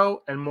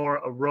show and more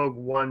a Rogue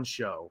One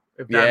show,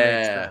 if that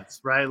makes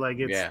sense, right? Like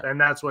and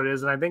that's what it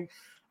is. And I think,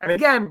 and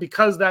again,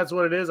 because that's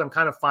what it is, I'm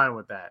kind of fine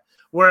with that.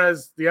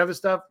 Whereas the other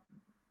stuff,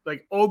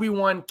 like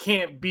Obi-Wan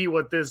can't be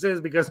what this is,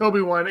 because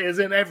Obi-Wan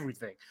isn't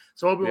everything.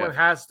 So Obi-Wan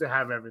has to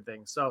have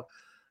everything. So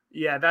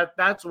yeah,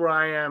 that's where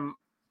I am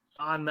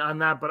on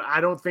that. But I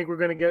don't think we're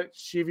going to get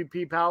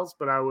CVP pals,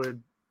 but I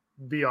would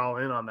be all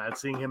in on that,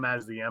 seeing him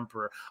as the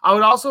Emperor. I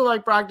would also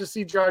like Brock to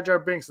see Jar Jar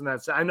Binks in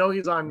that. I know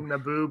he's on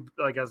Naboo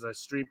like as a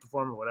street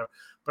performer or whatever,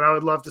 but I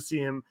would love to see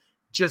him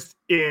just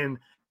in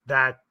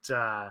that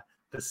the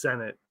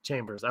Senate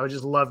chambers. I would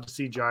just love to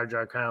see Jar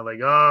Jar kind of like,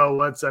 oh,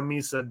 what's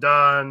Amisa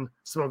done?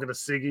 Smoking a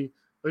ciggy.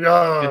 Like,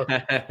 oh,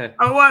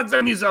 what's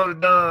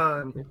Amisa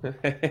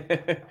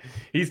done?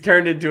 He's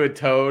turned into a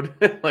toad,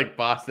 like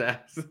boss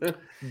ass.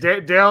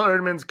 Dale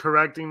Erdman's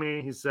correcting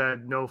me. He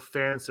said no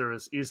fan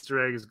service,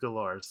 Easter eggs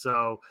galore.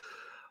 So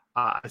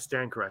I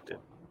stand corrected.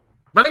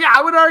 But yeah,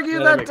 I would argue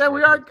that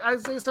we are. I'd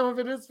say some of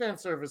it is fan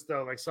service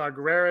though. Like Saw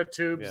Gerrera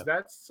tubes. Yeah.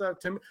 That's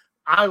to me.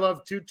 I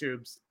love 2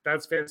 tubes.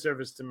 That's fan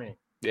service to me.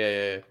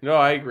 Yeah. No,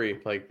 I agree.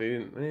 Like they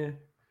didn't.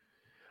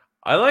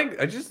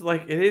 I just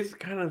like, it is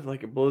kind of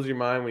like, it blows your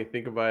mind when you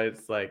think about it.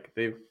 It's like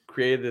they've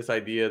created this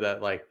idea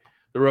that like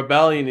the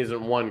rebellion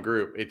isn't one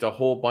group. It's a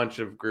whole bunch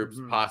of groups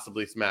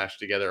possibly smashed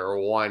together, or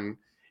one.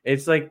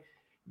 It's like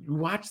you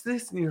watch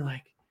this and you're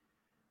like,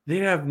 they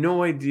have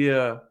no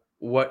idea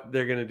what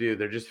they're going to do.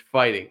 They're just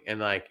fighting. And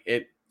like,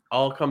 it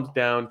all comes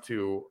down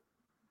to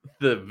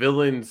the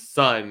villain's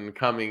son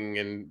coming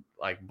and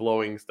like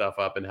blowing stuff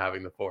up and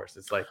having the Force.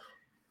 It's like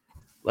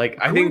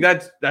I think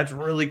that's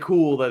really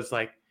cool. That's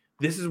like,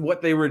 this is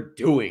what they were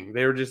doing.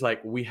 They were just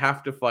like, we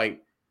have to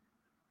fight.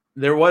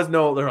 They're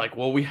like,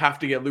 well, we have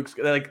to get Luke.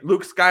 Like,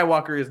 Luke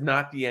Skywalker is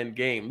not the end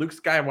game. Luke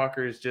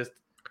Skywalker is just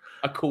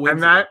a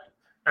coincidence.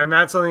 And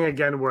that's something,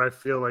 again, where I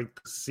feel like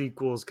the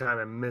sequels kind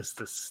of missed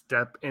the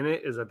step in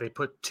it, is that they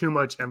put too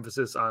much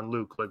emphasis on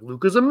Luke. Like,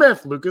 Luke is a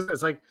myth.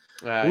 It's like,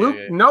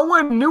 Luke, no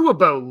one knew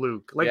about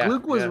Luke. Like,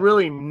 Luke was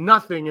really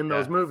nothing in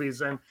those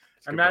movies. And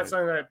that's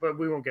something that, but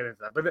we won't get into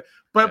that.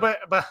 But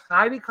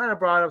Heidi kind of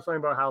brought up something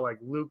about how, like,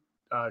 Luke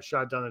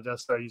shot down the Death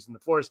Star using the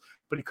Force,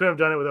 but he couldn't have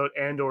done it without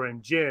Andor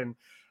and Jyn.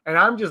 And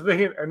I'm just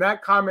thinking, and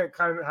that comment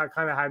kind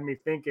of had me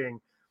thinking,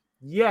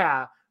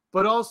 yeah,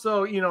 but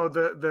also,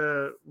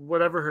 the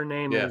whatever her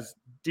name is,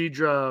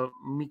 Deidre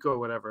Miko,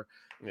 whatever.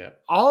 Yeah.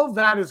 All of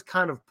that is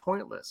kind of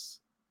pointless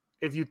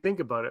if you think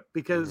about it,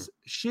 because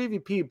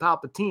CVP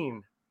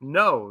Palpatine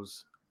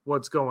knows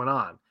what's going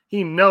on.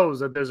 He knows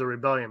that there's a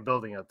rebellion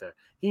building out there.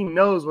 He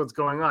knows what's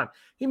going on.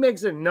 He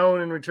makes it known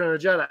in Return of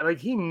the Jedi. Like,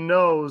 he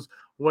knows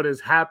what is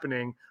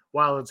happening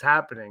while it's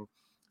happening.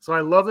 So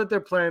I love that they're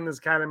playing this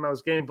cat and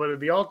mouse game, but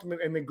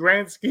in the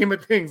grand scheme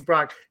of things,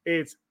 Brock,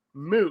 it's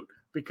moot.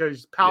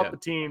 Because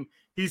Palpatine,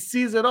 he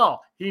sees it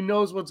all. He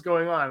knows what's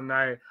going on.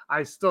 And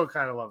I still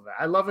kind of love that.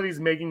 I love that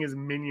he's making his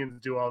minions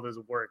do all this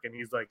work. And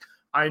he's like,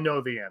 I know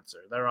the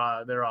answer. They're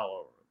all over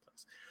the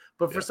place.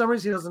 But for some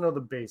reason, he doesn't know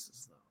the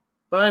basis, though.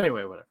 But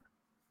anyway, whatever.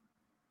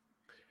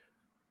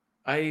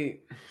 It's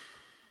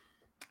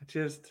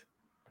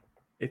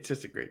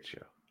just a great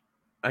show.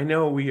 I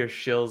know we are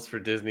shills for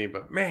Disney,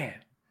 but man,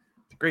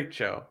 it's a great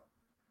show.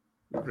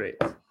 Great.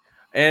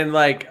 And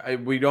like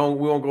we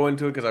won't go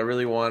into it because I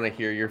really want to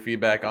hear your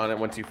feedback on it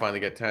once you finally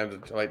get time to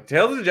like.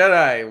 Tales of the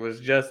Jedi was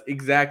just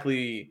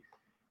exactly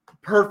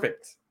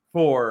perfect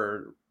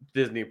for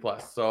Disney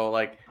Plus. So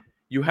like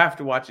you have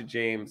to watch it,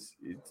 James.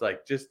 It's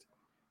like just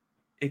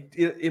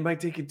it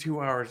might take you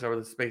 2 hours over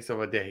the space of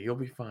a day. You'll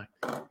be fine.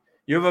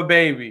 You have a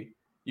baby.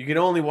 You can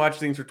only watch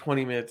things for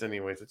 20 minutes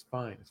anyways. It's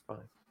fine.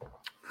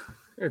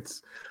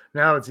 It's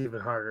even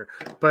harder,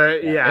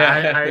 but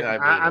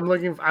I'm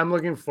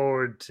looking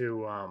forward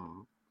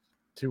to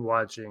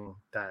watching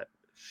that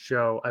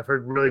show. I've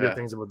heard really good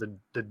things about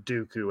the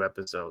Dooku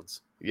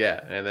episodes.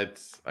 Yeah, and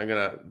this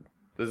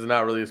is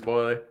not really a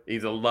spoiler.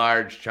 He's a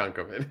large chunk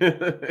of it.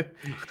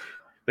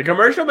 The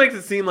commercial makes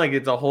it seem like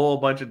it's a whole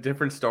bunch of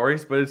different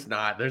stories, but it's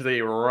not. There's a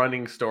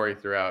running story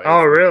throughout.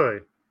 Oh, really?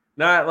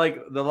 Not like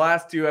the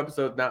last 2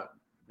 episodes,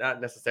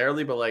 not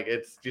necessarily, but like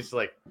it's just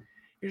like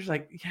you're just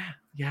like,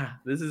 yeah,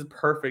 this is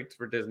perfect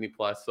for Disney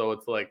Plus. So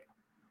it's like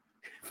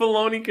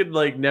Filoni could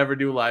like never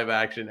do live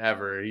action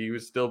ever. He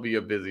would still be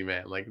a busy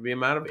man. Like the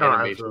amount of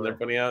animation they're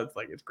putting out,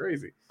 it's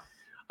crazy.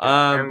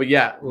 But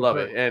yeah, love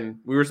it. And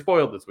we were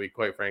spoiled this week,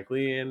 quite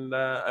frankly, and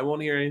I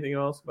won't hear anything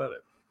else about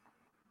it.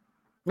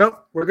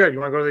 Nope, we're good. You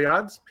want to go to the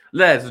odds?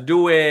 Let's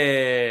do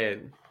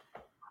it.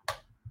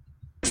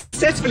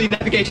 Successfully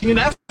navigating an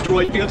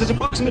asteroid field is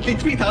approximately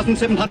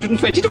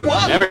 3,720 to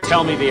 1. Never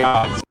tell me the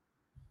odds.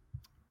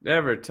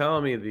 Never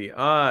tell me the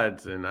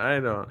odds, and I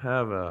don't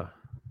have my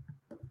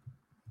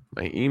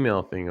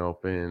email thing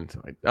open.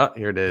 So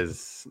here it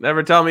is.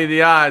 Never tell me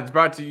the odds.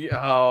 Brought to you.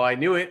 Oh, I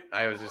knew it.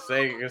 I was just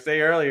gonna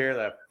say earlier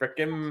that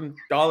freaking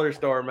dollar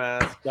store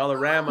mask,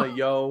 Dollarama,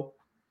 yo.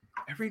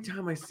 Every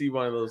time I see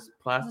one of those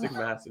plastic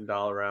masks in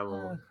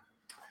Dollarama,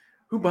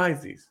 who buys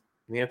these?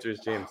 And the answer is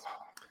James.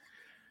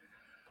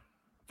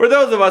 For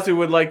those of us who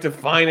would like to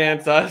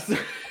finance us,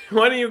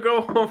 why don't you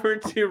go over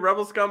to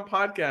Rebel Scum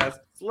Podcast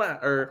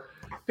or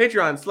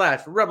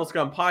Patreon/Rebel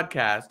Scum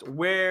Podcast,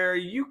 where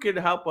you could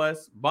help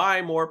us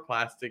buy more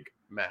plastic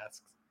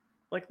masks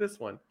like this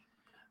one.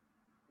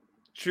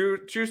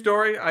 True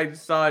story. I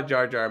saw a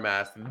Jar Jar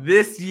mask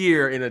this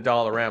year in a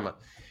Dollarama.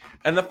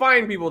 And the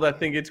fine people that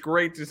think it's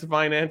great to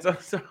finance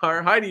us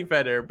are Heidi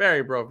Feder,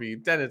 Barry Brophy,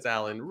 Dennis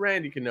Allen,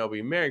 Randy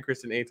Kenobi, Mary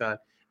Kristen Aton,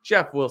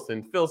 Jeff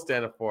Wilson, Phil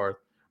Staniforth,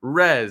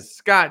 Rez,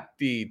 Scott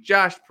D,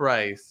 Josh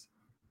Price,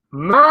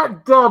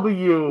 Matt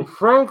W,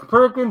 Frank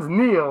Perkins,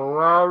 Neil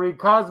Lowry,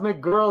 Cosmic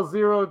Girl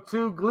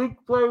 02, Gleek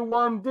Play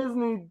 1,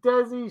 Disney,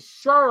 Desi,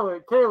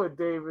 Charlotte, Kayla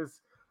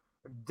Davis,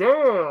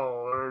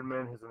 Dale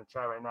Erdman, who's in the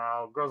chat right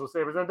now, Girls with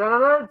Sabers, and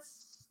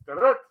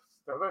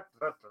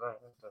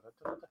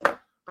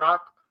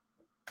Brock.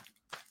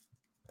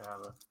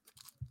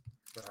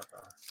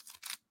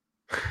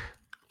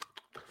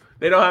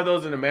 They don't have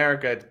those in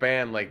America. It's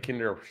banned like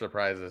Kinder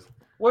Surprises.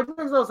 What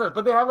makes no sense?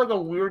 But they have like a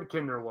weird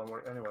Kinder one.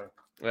 Anyway.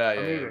 Yeah.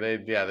 They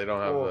don't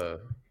have the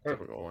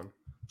typical one.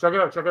 Check it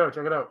out. Check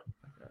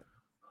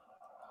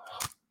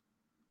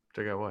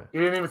out what? You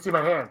didn't even see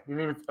my hand. You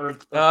didn't even.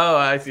 Oh,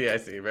 I see.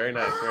 Very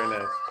nice.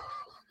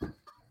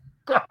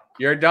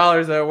 Your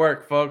dollars at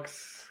work,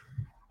 folks.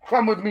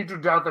 Come with me to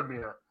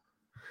Dathomir.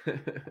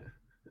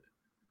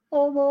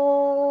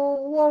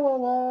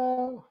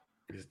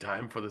 It's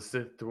time for the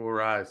Sith to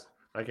arise.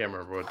 I can't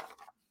remember what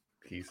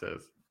he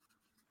says.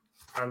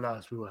 At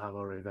last, we will have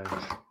our revenge.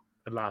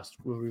 At last,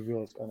 we'll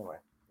reveal it anyway.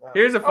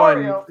 Here's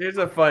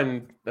a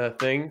fun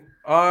thing.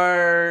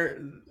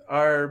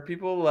 Are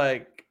people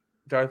like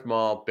Darth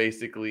Maul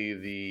basically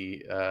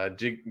the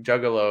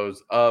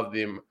juggalos of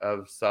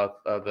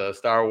the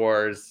Star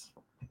Wars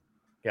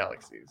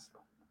galaxies?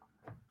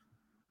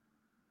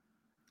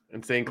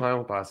 Insane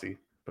Clown Posse.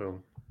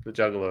 Boom. The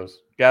Juggalos.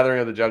 Gathering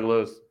of the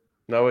Juggalos.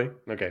 No way?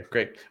 Okay,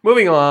 great.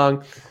 Moving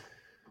along.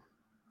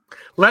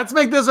 Let's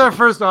make this our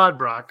first odd,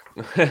 Brock.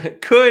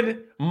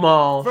 Could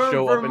Maul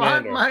show up in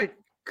Andor? Mike,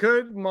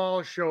 could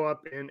Maul show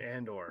up in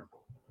Andor?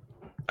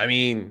 I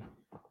mean,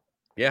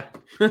 yeah.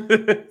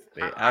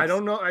 I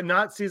don't know.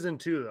 Not season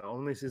 2, though.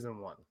 Only season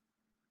 1.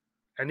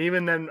 And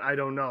even then, I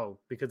don't know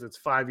because it's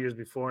 5 years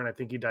before, and I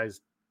think he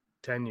dies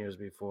 10 years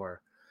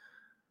before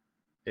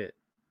it.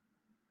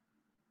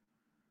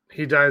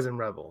 He dies in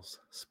Rebels.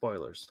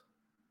 Spoilers.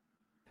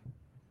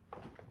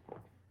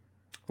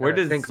 Where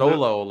does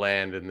Solo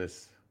land in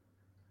this?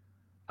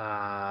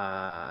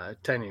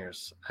 10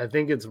 years. I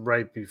think it's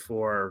right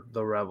before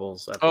the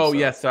Rebels episode. Oh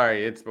yeah,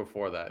 sorry, it's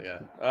before that. Yeah.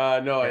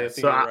 No, I think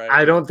so you're right.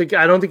 I don't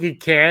think he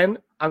can.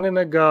 I'm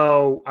gonna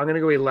go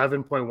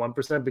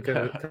 11.1%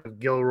 because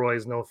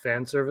Gilroy's no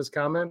fan service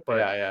comment. But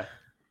yeah.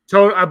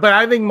 So, but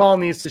I think Maul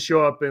needs to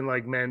show up in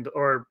like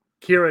or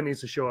Kira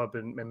needs to show up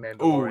in Mandalorian.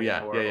 Oh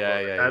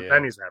yeah.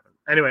 That needs to happen.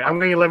 Anyway, I'm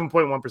going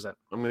 11.1%.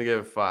 I'm gonna give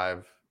it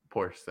 5%.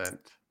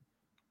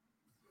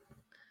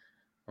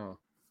 Oh,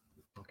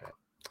 okay.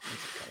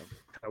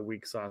 Kind of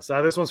weak sauce.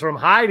 This one's from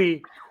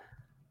Heidi.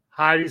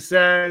 Heidi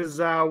says,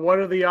 "What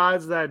are the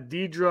odds that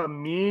Dedra?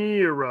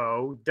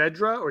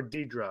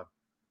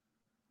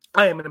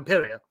 I am an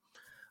Imperia.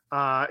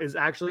 Is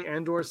actually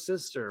Andor's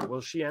sister. Will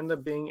she end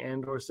up being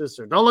Andor's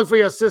sister? Don't look for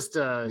your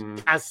sister,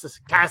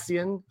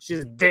 Cassian.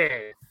 She's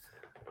dead.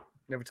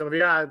 Never tell me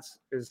the odds.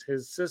 Is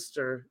his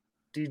sister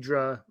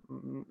Dedra,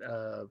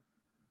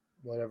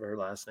 whatever her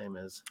last name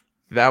is?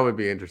 That would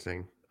be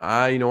interesting.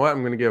 You know what?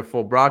 I'm going to give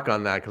full Brock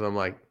on that because I'm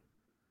like,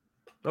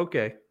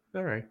 okay,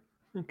 all right,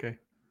 okay,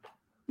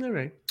 all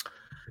right.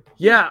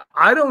 Yeah,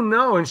 I don't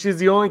know. And she's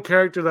the only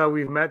character that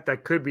we've met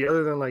that could be,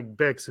 other than like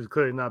Bix, who's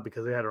clearly not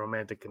because they had a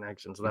romantic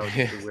connection. So that would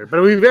be weird. But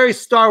it would be very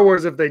Star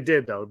Wars if they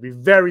did, though. It would be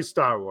very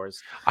Star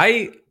Wars.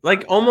 I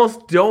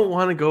almost don't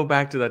want to go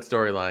back to that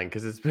storyline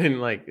because it's been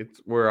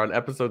we're on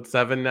episode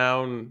 7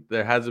 now, and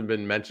there hasn't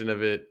been mention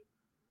of it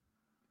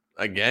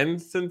again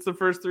since the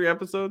first 3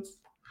 episodes.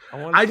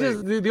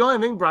 The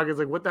only thing, Brock, is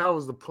what the hell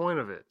was the point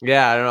of it?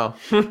 Yeah, I don't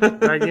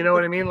know. You know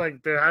what I mean?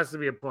 There has to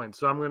be a point.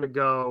 So I'm gonna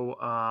go.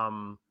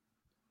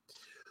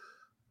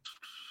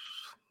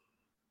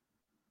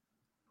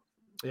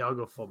 Yeah, I'll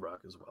go full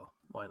Brock as well.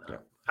 Why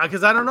not?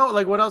 Because I don't know.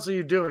 What else are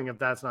you doing if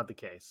that's not the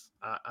case?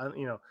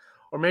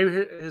 Or maybe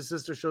his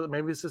sister shows.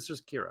 Maybe his sister's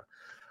Kira.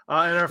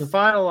 And our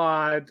final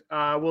odd: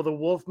 will the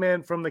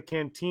Wolfman from the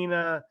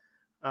Cantina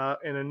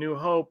in A New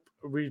Hope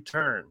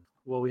return?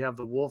 Will we have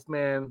the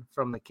Wolfman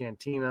from the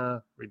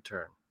Cantina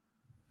return?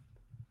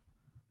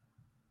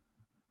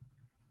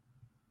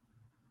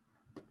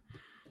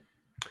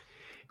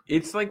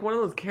 It's like one of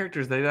those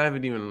characters that I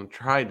haven't even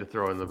tried to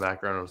throw in the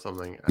background of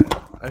something.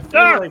 I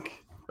feel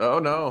like, oh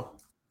no,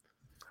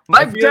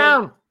 Mike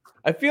down.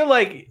 I feel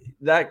like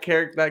that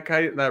character,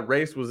 that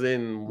race was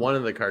in one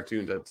of the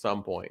cartoons at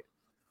some point.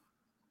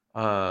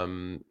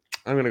 I'm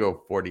gonna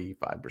go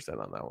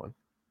 45% on that one.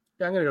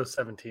 Yeah, I'm gonna go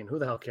 17. Who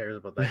the hell cares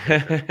about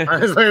that?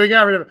 Honestly, we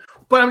got rid of it.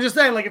 But I'm just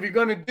saying, if you're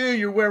gonna do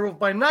your Werewolf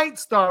by Night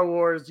Star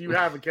Wars, you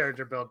have a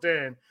character built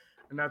in,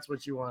 and that's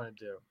what you want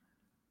to do.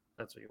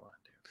 That's what you want to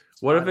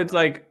do. What if it's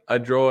like a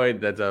droid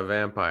that's a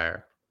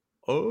vampire?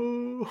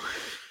 Oh,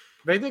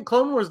 they did.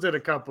 Clone Wars did a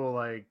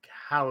couple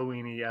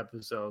Halloween-y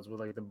episodes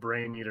with the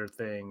brain eater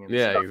thing and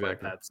stuff exactly.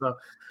 like that.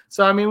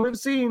 So I mean, we've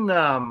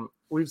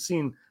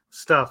seen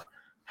stuff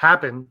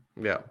happen.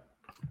 Yeah.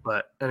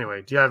 But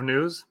anyway, do you have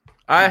news?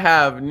 I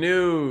have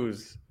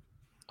news.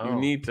 You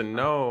need to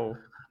know.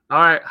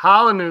 All right,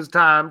 Hollow News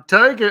time.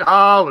 Take it,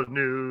 Hollow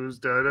News.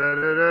 Da da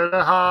da da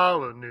da.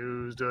 Hollow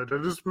News. Da da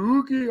da.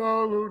 Spooky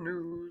Hollow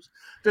News.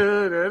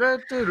 Da da da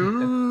da.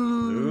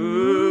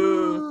 Ooh.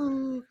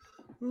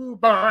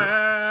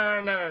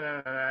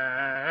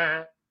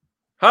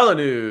 Hollow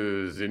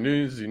News. The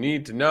news you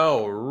need to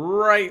know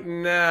right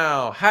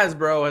now.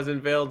 Hasbro has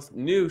unveiled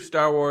new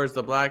Star Wars: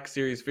 The Black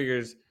Series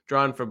figures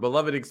drawn from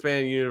beloved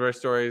expanded universe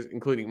stories,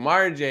 including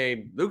Mara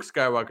Jade, Luke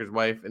Skywalker's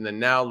wife in the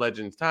Now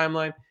Legends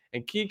timeline,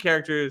 and key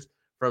characters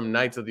from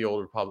Knights of the Old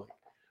Republic.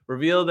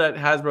 Revealed at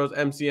Hasbro's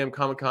MCM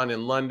Comic-Con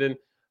in London,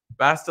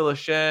 Bastila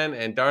Shan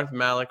and Darth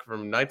Malak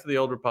from Knights of the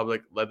Old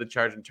Republic led the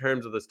charge in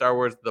terms of the Star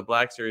Wars The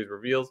Black Series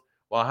reveals.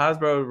 While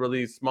Hasbro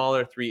released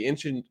smaller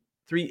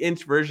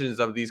 3-inch versions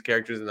of these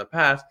characters in the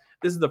past,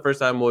 this is the first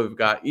time we've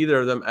got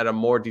either of them at a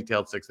more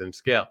detailed 6-inch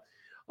scale.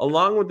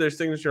 Along with their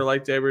signature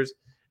lightsabers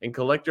and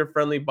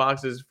collector-friendly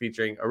boxes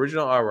featuring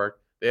original artwork,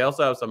 they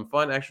also have some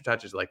fun extra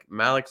touches like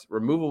Malak's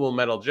removable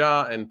metal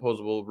jaw and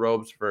posable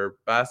robes for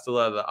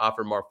Bastila that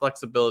offer more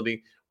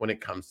flexibility when it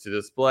comes to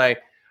display.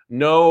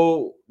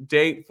 No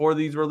date for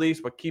these release,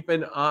 but keep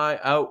an eye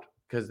out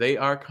because they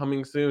are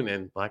coming soon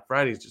and Black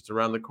Friday is just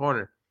around the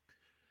corner.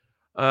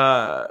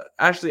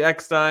 Ashley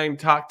Eckstein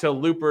talked to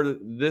Looper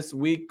this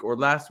week or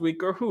last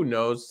week or who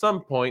knows,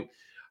 some point.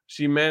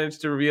 She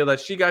managed to reveal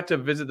that she got to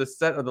visit the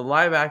set of the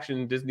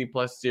live-action Disney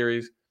Plus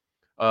series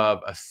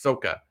of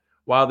Ahsoka.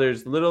 While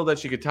there's little that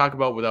she could talk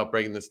about without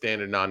breaking the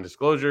standard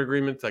non-disclosure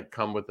agreements that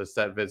come with a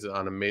set visit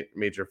on a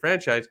major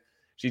franchise,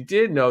 She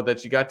did know that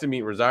she got to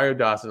meet Rosario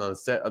Dawson on the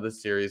set of the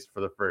series for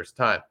the first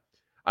time.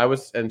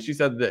 And she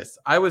said this,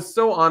 I was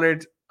so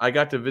honored I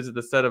got to visit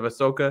the set of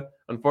Ahsoka.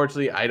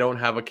 Unfortunately, I don't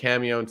have a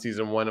cameo in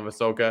season 1 of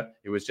Ahsoka.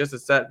 It was just a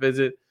set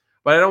visit,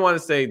 but I don't want to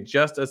say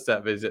just a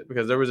set visit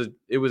because it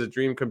was a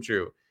dream come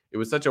true. It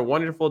was such a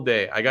wonderful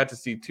day. I got to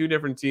see 2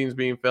 different scenes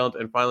being filmed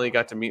and finally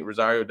got to meet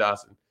Rosario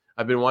Dawson.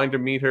 I've been wanting to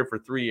meet her for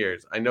 3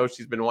 years. I know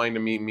she's been wanting to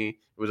meet me.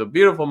 It was a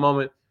beautiful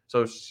moment.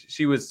 So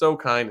she was so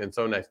kind and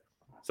so nice.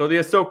 So the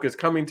Ahsokas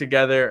coming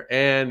together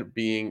and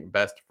being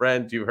best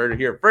friends. You heard it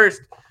here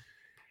first.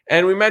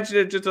 And we mentioned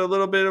it just a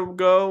little bit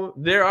ago.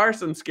 There are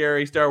some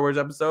scary Star Wars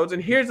episodes.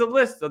 And here's a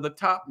list of the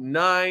top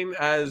 9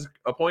 as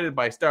appointed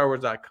by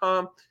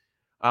StarWars.com.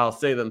 I'll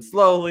say them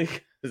slowly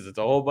because it's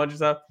a whole bunch of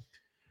stuff.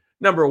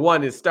 Number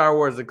 1 is Star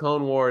Wars The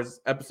Clone Wars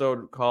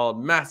episode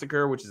called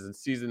Massacre, which is in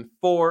season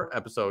 4,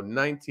 episode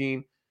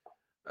 19.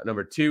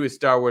 Number 2 is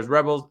Star Wars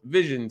Rebels,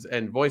 Visions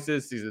and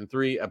Voices, season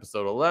 3,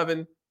 episode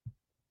 11.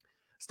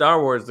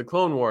 Star Wars The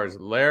Clone Wars,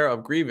 Lair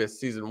of Grievous,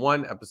 season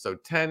 1,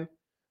 episode 10.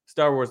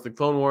 Star Wars The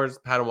Clone Wars,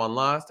 Padawan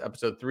Lost,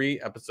 episode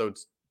 3,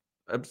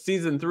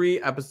 season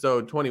 3,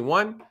 episode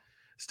 21.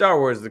 Star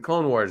Wars The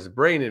Clone Wars,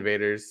 Brain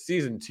Invaders,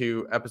 season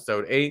 2,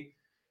 episode 8.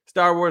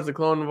 Star Wars The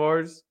Clone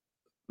Wars,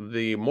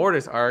 The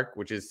Mortis Arc,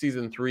 which is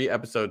season 3,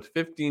 episodes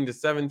 15 to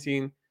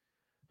 17.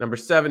 Number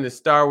 7 is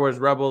Star Wars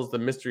Rebels, The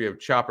Mystery of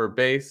Chopper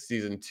Base,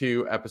 season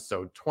 2,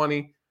 episode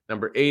 20.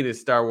 Number 8 is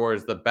Star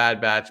Wars The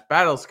Bad Batch,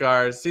 Battle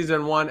Scars,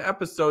 season 1,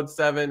 episode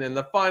 7. And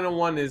the final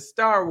one is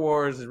Star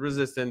Wars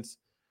Resistance,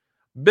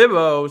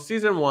 Bibbo,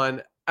 season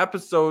 1,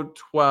 episode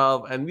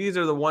 12. And these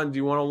are the ones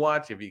you want to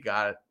watch if you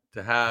got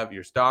to have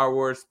your Star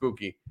Wars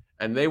spooky.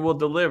 And they will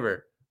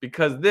deliver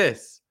because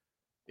this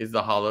is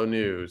the Hollow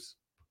News.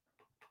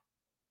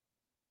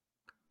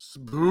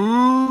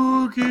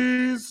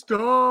 Spooky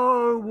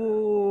Star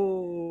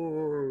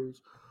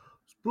Wars.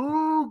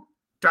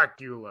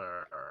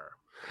 Spooktacular.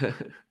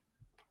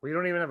 We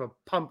don't even have a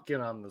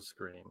pumpkin on the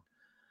screen.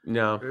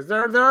 No.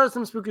 There are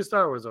some spooky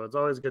Star Wars, though. It's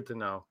always good to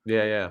know.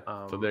 Yeah.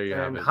 So there you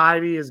have and it.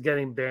 Heidi is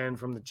getting banned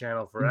from the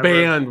channel forever.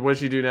 Banned. What'd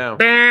she do now?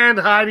 Banned,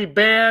 Heidi,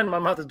 banned. My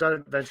mother's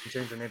done eventually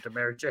changed her name to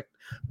Mary Jane.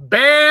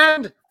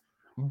 Banned.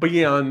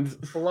 Banned.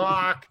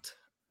 Blocked.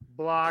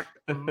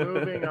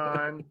 Moving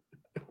on.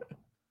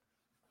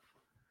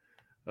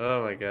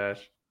 Oh my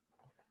gosh.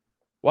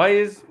 What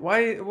is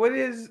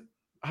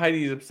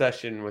Heidi's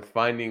obsession with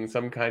finding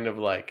some kind of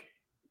like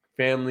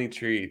family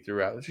tree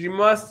throughout? She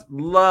must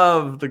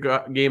love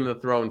the Game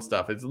of Thrones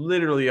stuff. It's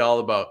literally all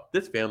about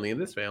this family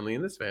and this family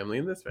and this family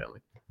and this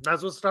family.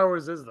 That's what Star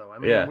Wars is, though. I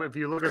mean, if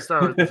you look at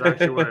Star Wars, that's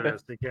actually what it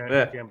is. You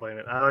can't blame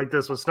it. I like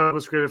this one. Snoke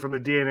was created from the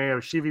DNA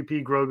of Sheevy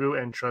P.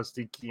 Grogu and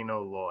Trusty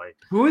Kino Loy.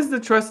 Who is the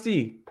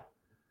trustee?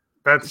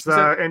 That's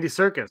Andy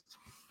Serkis.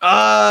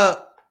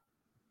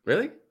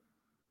 Really?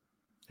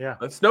 Yeah.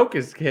 Snoke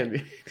is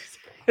candy.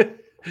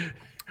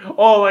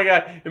 Oh my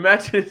god!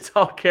 Imagine it's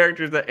all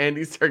characters that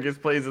Andy Serkis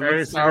plays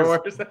in Star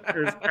Wars.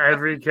 There's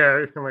every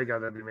character. Oh my god,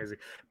 that'd be amazing.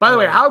 By the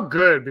way, how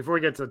good? Before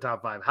we get to the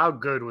top 5, how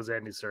good was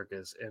Andy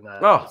Serkis in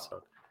that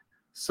episode?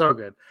 So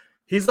good.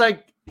 He's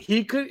like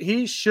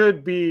he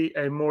should be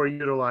a more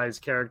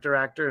utilized character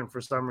actor, and for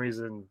some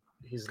reason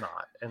he's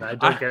not. And I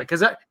don't get it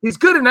because he's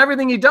good in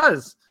everything he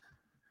does.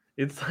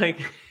 It's like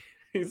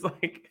he's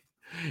like,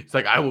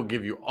 I will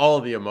give you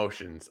all the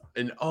emotions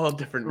in all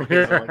different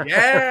ways. I'm like,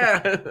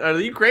 yeah. Are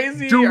you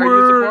crazy? Are you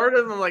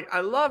supportive? I'm like,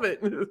 I love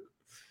it.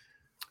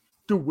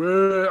 Do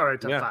it. All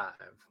right,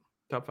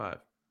 top 5.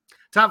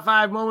 Top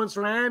 5 moments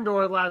from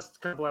Andor.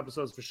 Last couple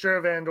episodes for sure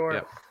of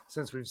Andor,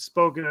 since we've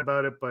spoken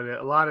about it. But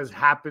a lot has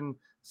happened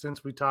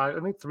since we talked.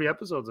 I think 3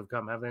 episodes have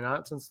come, have they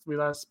not, since we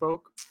last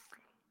spoke?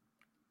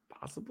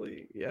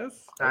 Possibly,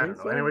 yes. I don't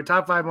know. So. Anyway,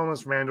 top 5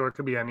 moments from Andor. It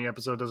could be any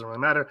episode. Doesn't really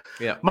matter.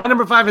 Yeah. My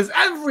number 5 is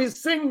every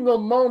single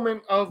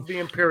moment of the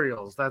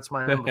Imperials. That's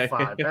my number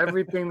 5.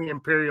 Everything the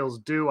Imperials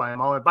do, I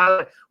am all in. By the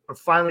way, we're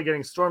finally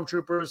getting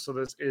Stormtroopers, so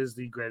this is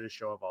the greatest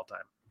show of all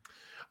time.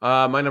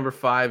 My number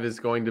 5 is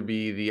going to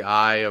be the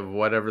eye of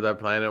whatever that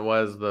planet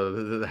was.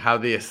 The how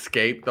they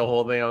escaped the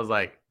whole thing. I was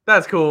like,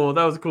 that's cool.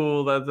 That was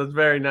cool. That's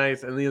very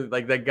nice. And then,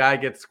 like, that guy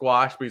gets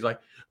squashed, but he's like,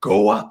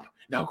 go up.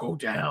 Now go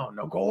down.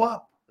 Now go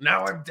up.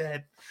 Now I'm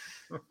dead.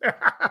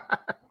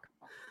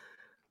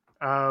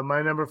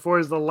 My number 4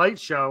 is the light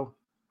show.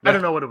 I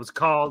don't know what it was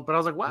called, but I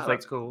was like, wow,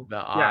 that's cool. The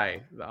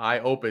eye. The eye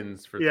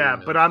opens for 3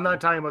 minutes. But I'm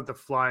not talking about the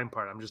flying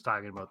part. I'm just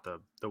talking about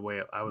the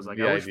way I was like,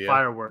 I wish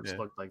fireworks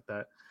looked like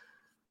that.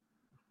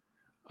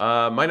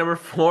 My number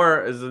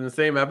 4 is in the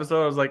same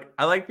episode. I was like,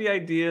 I like the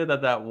idea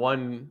that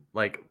one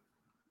like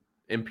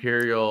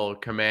Imperial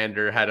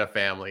commander had a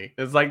family.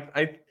 It's like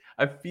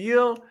I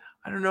feel,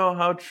 I don't know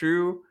how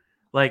true,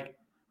 like,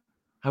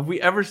 have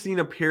we ever seen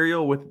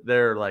Imperial with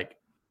their like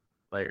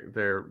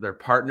their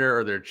partner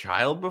or their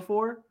child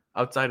before,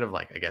 outside of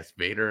like I guess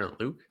Vader and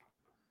Luke?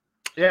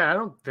 Yeah, I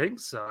don't think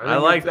so. I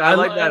like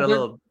that a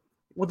little.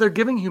 Well, they're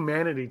giving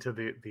humanity to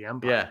the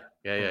Empire.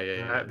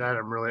 Yeah. That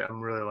I'm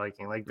really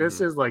liking. Like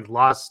this is like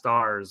Lost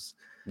Stars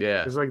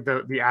Yeah. It's like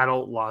the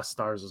adult Lost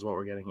Stars is what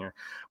we're getting here.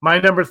 My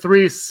number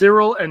 3,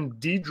 Cyril and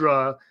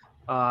Deidre.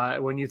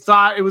 When you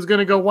thought it was going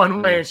to go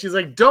one way, and she's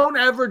like, don't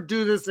ever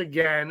do this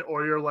again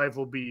or your life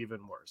will be even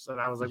worse.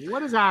 And I was like,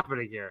 what is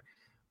happening here?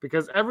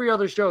 Because every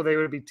other show they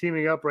would be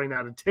teaming up right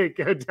now to take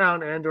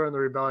down Andor and the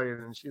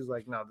Rebellion. And she's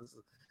like, no, this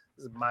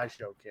is my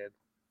show, kid.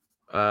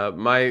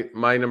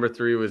 My number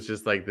 3 was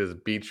just like this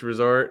beach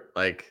resort.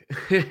 Like,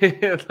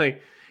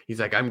 like he's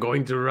like, I'm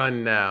going to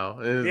run now.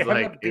 And it's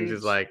like, it's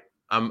just like,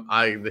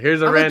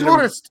 here's a random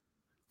tourist.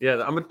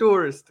 Yeah, I'm a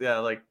tourist. Yeah,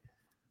 like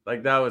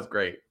that was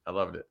great. I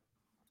loved it.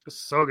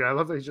 So good. I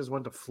love that he just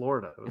went to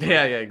Florida.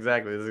 Yeah,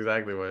 exactly. That's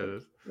exactly what it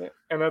is. Yeah.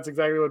 And that's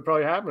exactly what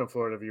probably happened in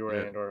Florida if you were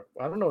Andor.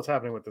 I don't know what's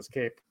happening with this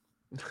cape.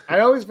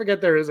 I always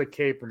forget there is a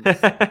cape in this.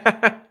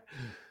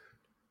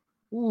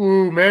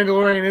 Ooh,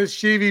 Mandalorian is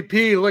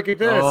CVP. Look at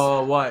this.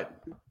 Oh,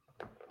 what?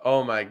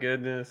 Oh my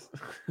goodness.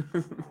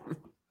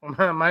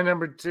 My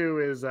number 2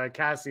 is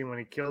Cassian when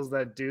he kills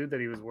that dude that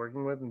he was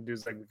working with, and the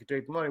dude's like, we could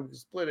take the money, we could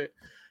split it.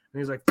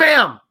 And he's like,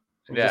 bam!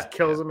 And just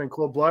kills him in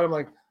cold blood. I'm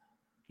like,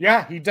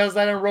 yeah, he does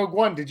that in Rogue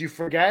One. Did you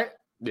forget?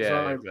 Yeah,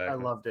 so exactly. I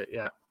loved it.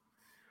 Yeah.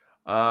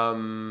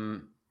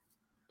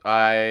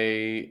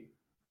 I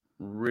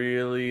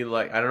really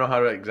like. I don't know how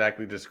to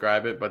exactly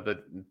describe it, but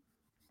the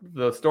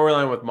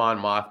storyline with Mon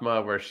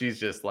Mothma, where she's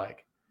just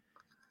like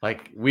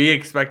we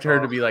expect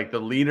her to be like the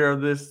leader of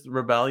this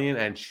rebellion,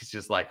 and she's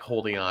just like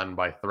holding on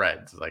by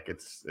threads. Like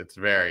it's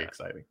very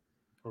exciting.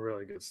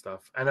 Really good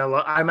stuff. And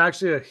I'm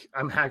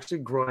actually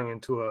growing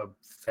into a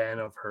fan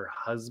of her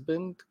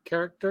husband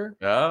character.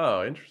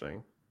 Oh,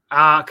 interesting.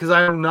 Because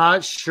I'm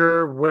not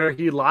sure where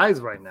he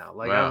lies right now.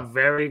 Like, I'm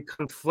very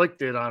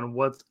conflicted on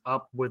what's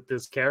up with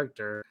this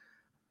character,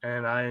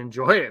 and I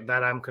enjoy it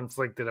that I'm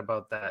conflicted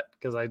about that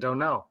because I don't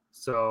know.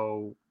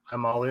 So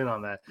I'm all in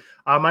on that.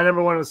 My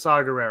number 1 is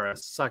Saw Gerrera.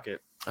 Suck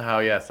it. Oh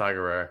yeah, Saw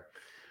Gerrera.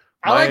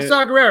 I like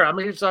Saw Gerrera. I'm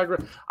a huge Saw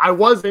Gerrera. I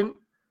wasn't.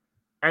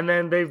 And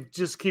then they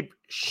just keep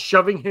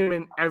shoving him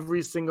in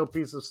every single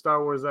piece of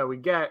Star Wars that we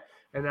get.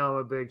 And now I'm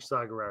a big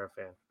Saw Gerrera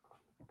fan.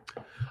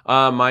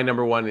 My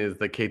number 1 is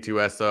the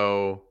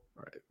K2SO,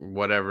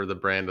 whatever the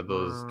brand of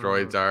those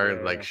droids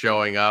are, like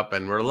showing up,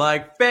 and we're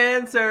like,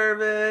 fan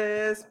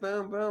service,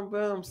 boom, boom,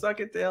 boom, suck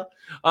it, Dale.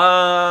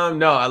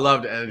 No, I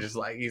loved it, and just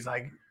like he's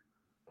like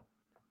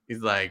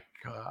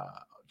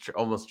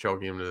almost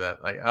choking him to death.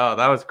 Like, oh,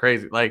 that was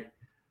crazy. Like,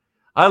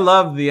 I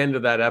love the end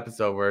of that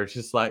episode where it's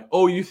just like,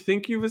 oh, you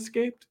think you've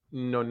escaped?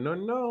 No.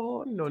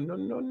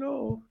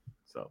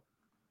 So,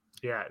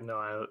 yeah,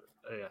 no,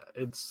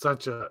 it's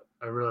such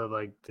I really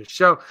like this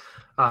show.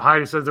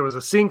 Heidi says there was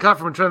a scene cut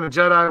from Return of the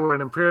Jedi where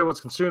an Imperial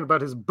was concerned about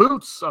his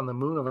boots on the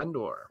moon of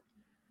Endor.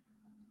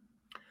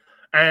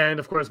 And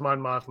of course, Mon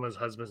Mothma's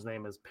husband's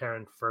name is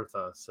Perrin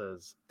Firtha,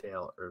 says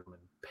Dale Erdman.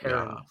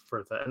 Perrin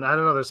Firtha. And I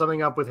don't know, there's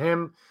something up with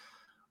him.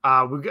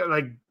 We got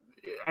like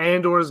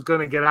Andor's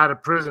gonna get out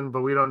of prison,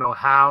 but we don't know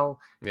how.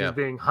 He's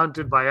being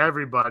hunted by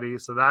everybody,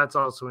 so that's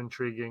also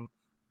intriguing.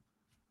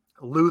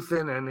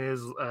 Luthen and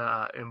his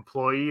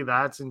employee,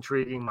 that's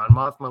intriguing. Mon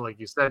Mothma, like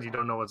you said, you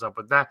don't know what's up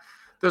with that.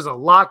 There's a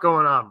lot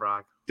going on,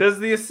 Brock. Does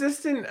the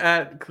assistant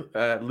at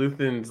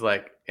Luthen's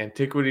like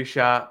antiquity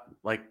shop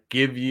like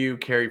give you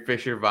Carrie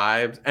Fisher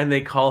vibes? And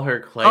they call her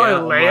Clea.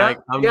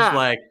 Leia? I'm just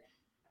like,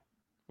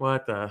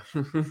 what the?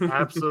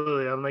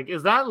 Absolutely. I'm like,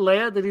 is that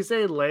Leia? Did he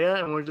say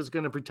Leia? And we're just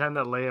gonna pretend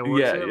that Leia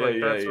works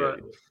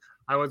here?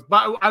 I was,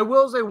 but I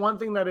will say one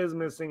thing that is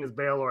missing is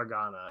Bail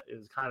Organa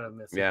is kind of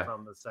missing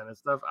from the Senate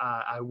stuff.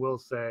 I will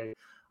say,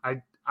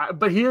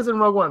 but he is in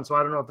Rogue One, so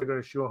I don't know if they're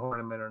going to shoehorn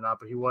him in or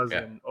not. But he was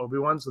in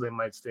Obi-Wan, so they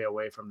might stay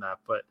away from that.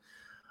 But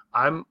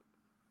I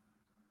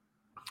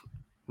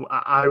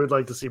would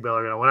like to see Bail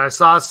Organa. When I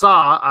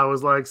saw I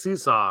was like,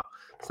 Seesaw,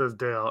 says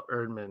Dale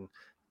Erdman.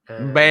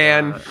 And,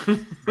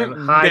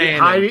 and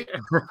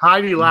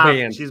Heidi laughed.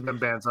 Banned. She's been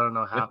banned, so I don't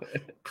know how.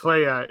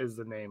 Clea is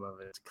the name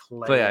of it. It's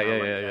Clea.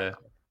 Yeah.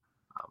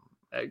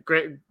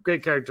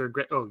 Great character.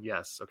 Great. Oh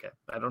yes. Okay.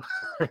 I don't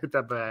hit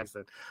that by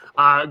accident.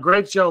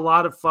 Great show. A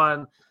lot of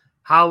fun.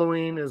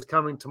 Halloween is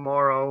coming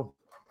tomorrow.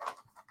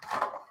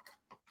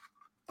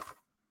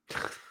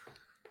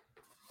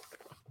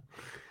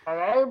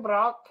 Hello,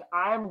 Brock.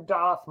 I'm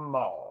Darth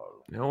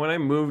Maul. You know, when I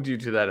moved you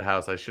to that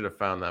house, I should have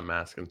found that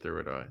mask and threw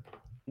it away.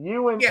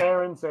 You and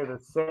Aaron say the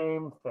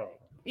same thing.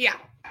 Yeah.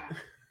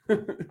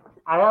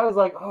 I was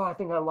like, oh, I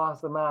think I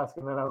lost the mask.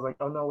 And then I was like,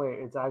 oh, no, wait,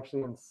 it's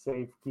actually in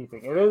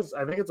safekeeping. It is.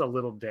 I think it's a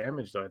little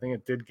damaged, though. I think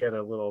it did get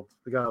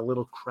we got a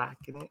little crack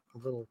in it, a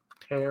little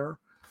tear.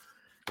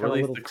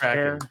 Release the crack.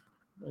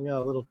 I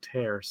got a little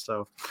tear.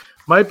 So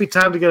might be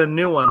time to get a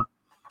new one.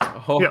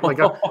 Oh.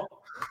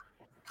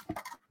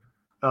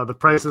 Yeah, the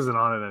price isn't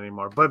on it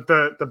anymore. But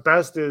the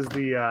best is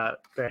the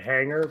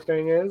hanger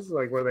thing is,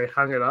 like where they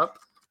hung it up.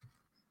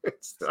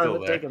 It's I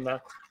haven't taken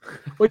that.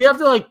 Well, you have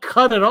to like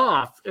cut it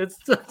off. It's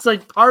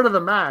like part of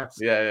the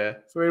mask. Yeah.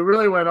 So they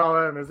really went all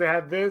in. They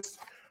had this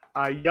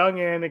young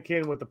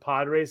Anakin with the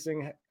pod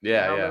racing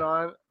helmet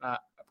on.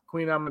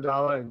 Queen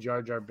Amidala and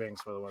Jar Jar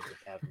Binks were the ones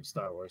that had from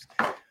Star Wars.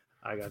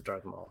 I got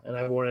Darth Maul, and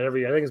I've worn it I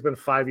think it's been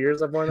 5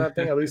 years I've worn that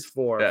thing, at least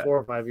 4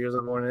 or 5 years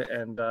I've worn it,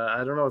 and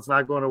I don't know, it's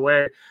not going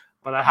away,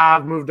 but I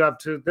have moved up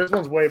to this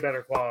one's way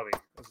better quality.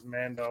 This is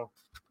Mando.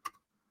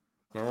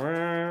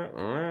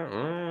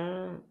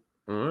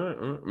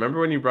 Remember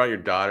when you brought your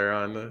daughter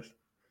on this?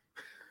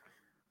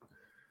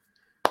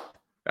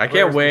 I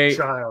can't wait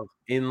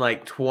in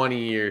like 20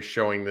 years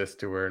showing this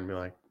to her and be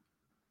like,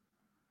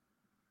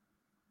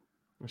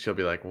 she'll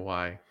be like,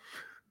 why?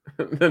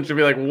 Then she'll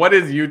be like, what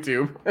is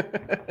YouTube?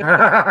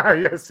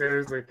 Yeah,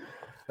 seriously.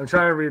 I'm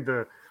trying to read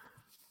the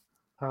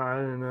I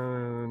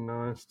don't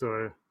know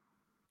story.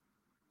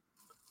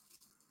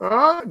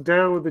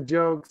 Down with the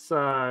jokes,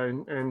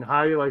 and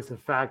Heidi likes the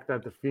fact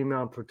that the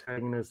female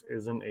protagonist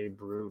isn't a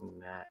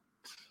brunette.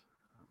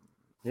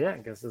 Yeah, I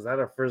guess is that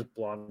our first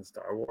blonde in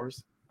Star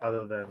Wars?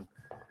 Other than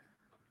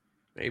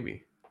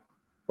maybe.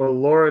 Well,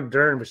 Laura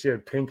Dern, but she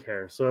had pink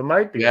hair, so it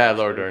might be. Yeah,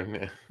 Laura Dern.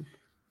 Yeah.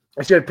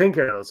 She had pink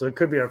hair though, so it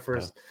could be our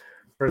first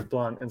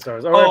blonde in Star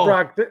Wars. All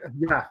right, Brock.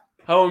 Yeah.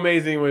 How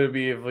amazing would it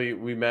be if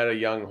we met a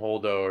young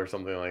Holdo or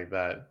something like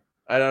that?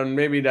 I don't.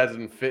 Maybe it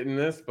doesn't fit in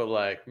this, but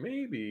like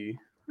maybe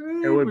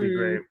it would be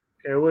great.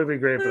 It would be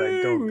great, but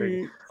I don't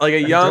think like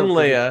a young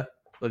Leia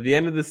at the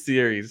end of the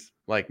series,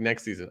 like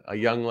next season, a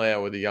young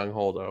Leia with a young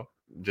Holdo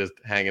just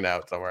hanging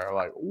out somewhere. I'm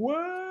like,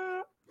 what?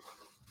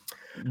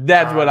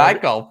 That's what I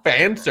call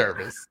fan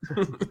service.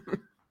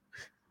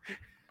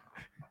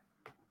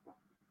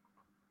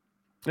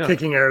 Yeah.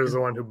 Kicking Air is the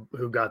one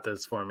who got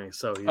this for me,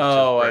 so he's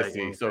I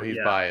see. So he's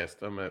biased.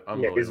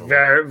 He's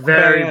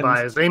very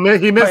biased. He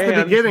missed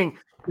the beginning.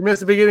 He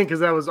missed the beginning because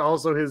that was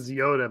also his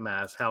Yoda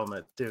mask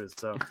helmet too.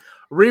 So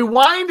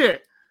rewind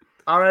it.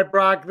 All right,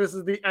 Brock. This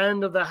is the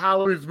end of the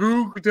Halloween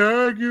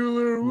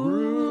Spooktacular.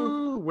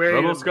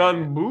 Rebel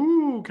Scum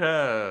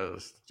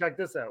Boocast. Check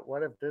this out.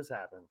 What if this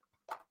happened?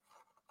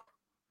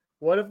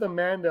 What if the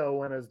Mando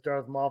went as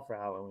Darth Maul for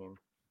Halloween?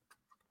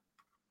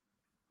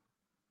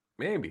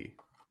 Maybe.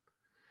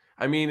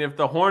 I mean, if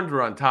the horns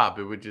were on top,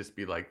 it would just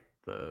be like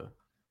the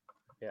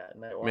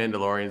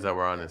Mandalorians that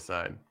were on his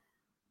side.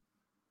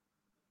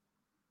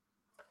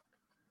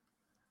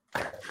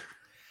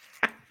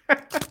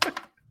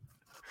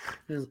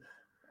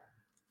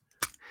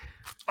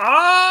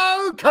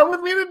 Come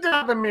with me to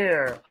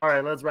Dathomir. All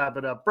right, let's wrap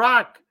it up.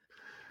 Brock,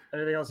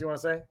 anything else you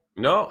want to say?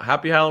 No.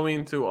 Happy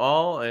Halloween to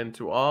all, and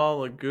to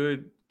all a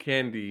good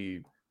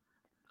candy.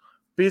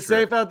 Be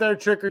safe out there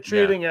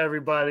trick-or-treating,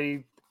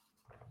 everybody.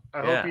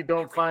 I hope you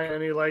don't find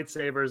any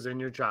lightsabers in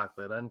your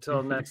chocolate.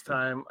 Until next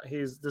time,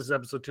 this is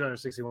episode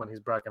 261. He's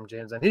Brock, I'm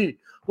James, and he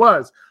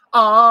was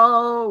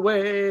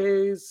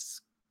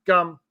always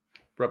scum.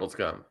 Rebel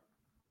Scum.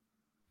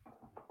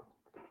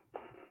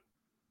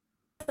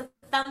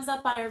 Thumbs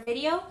up on our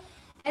video.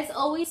 As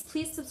always,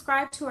 please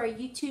subscribe to our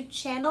YouTube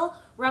channel,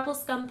 Rebel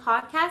Scum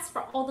Podcast,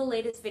 for all the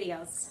latest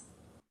videos.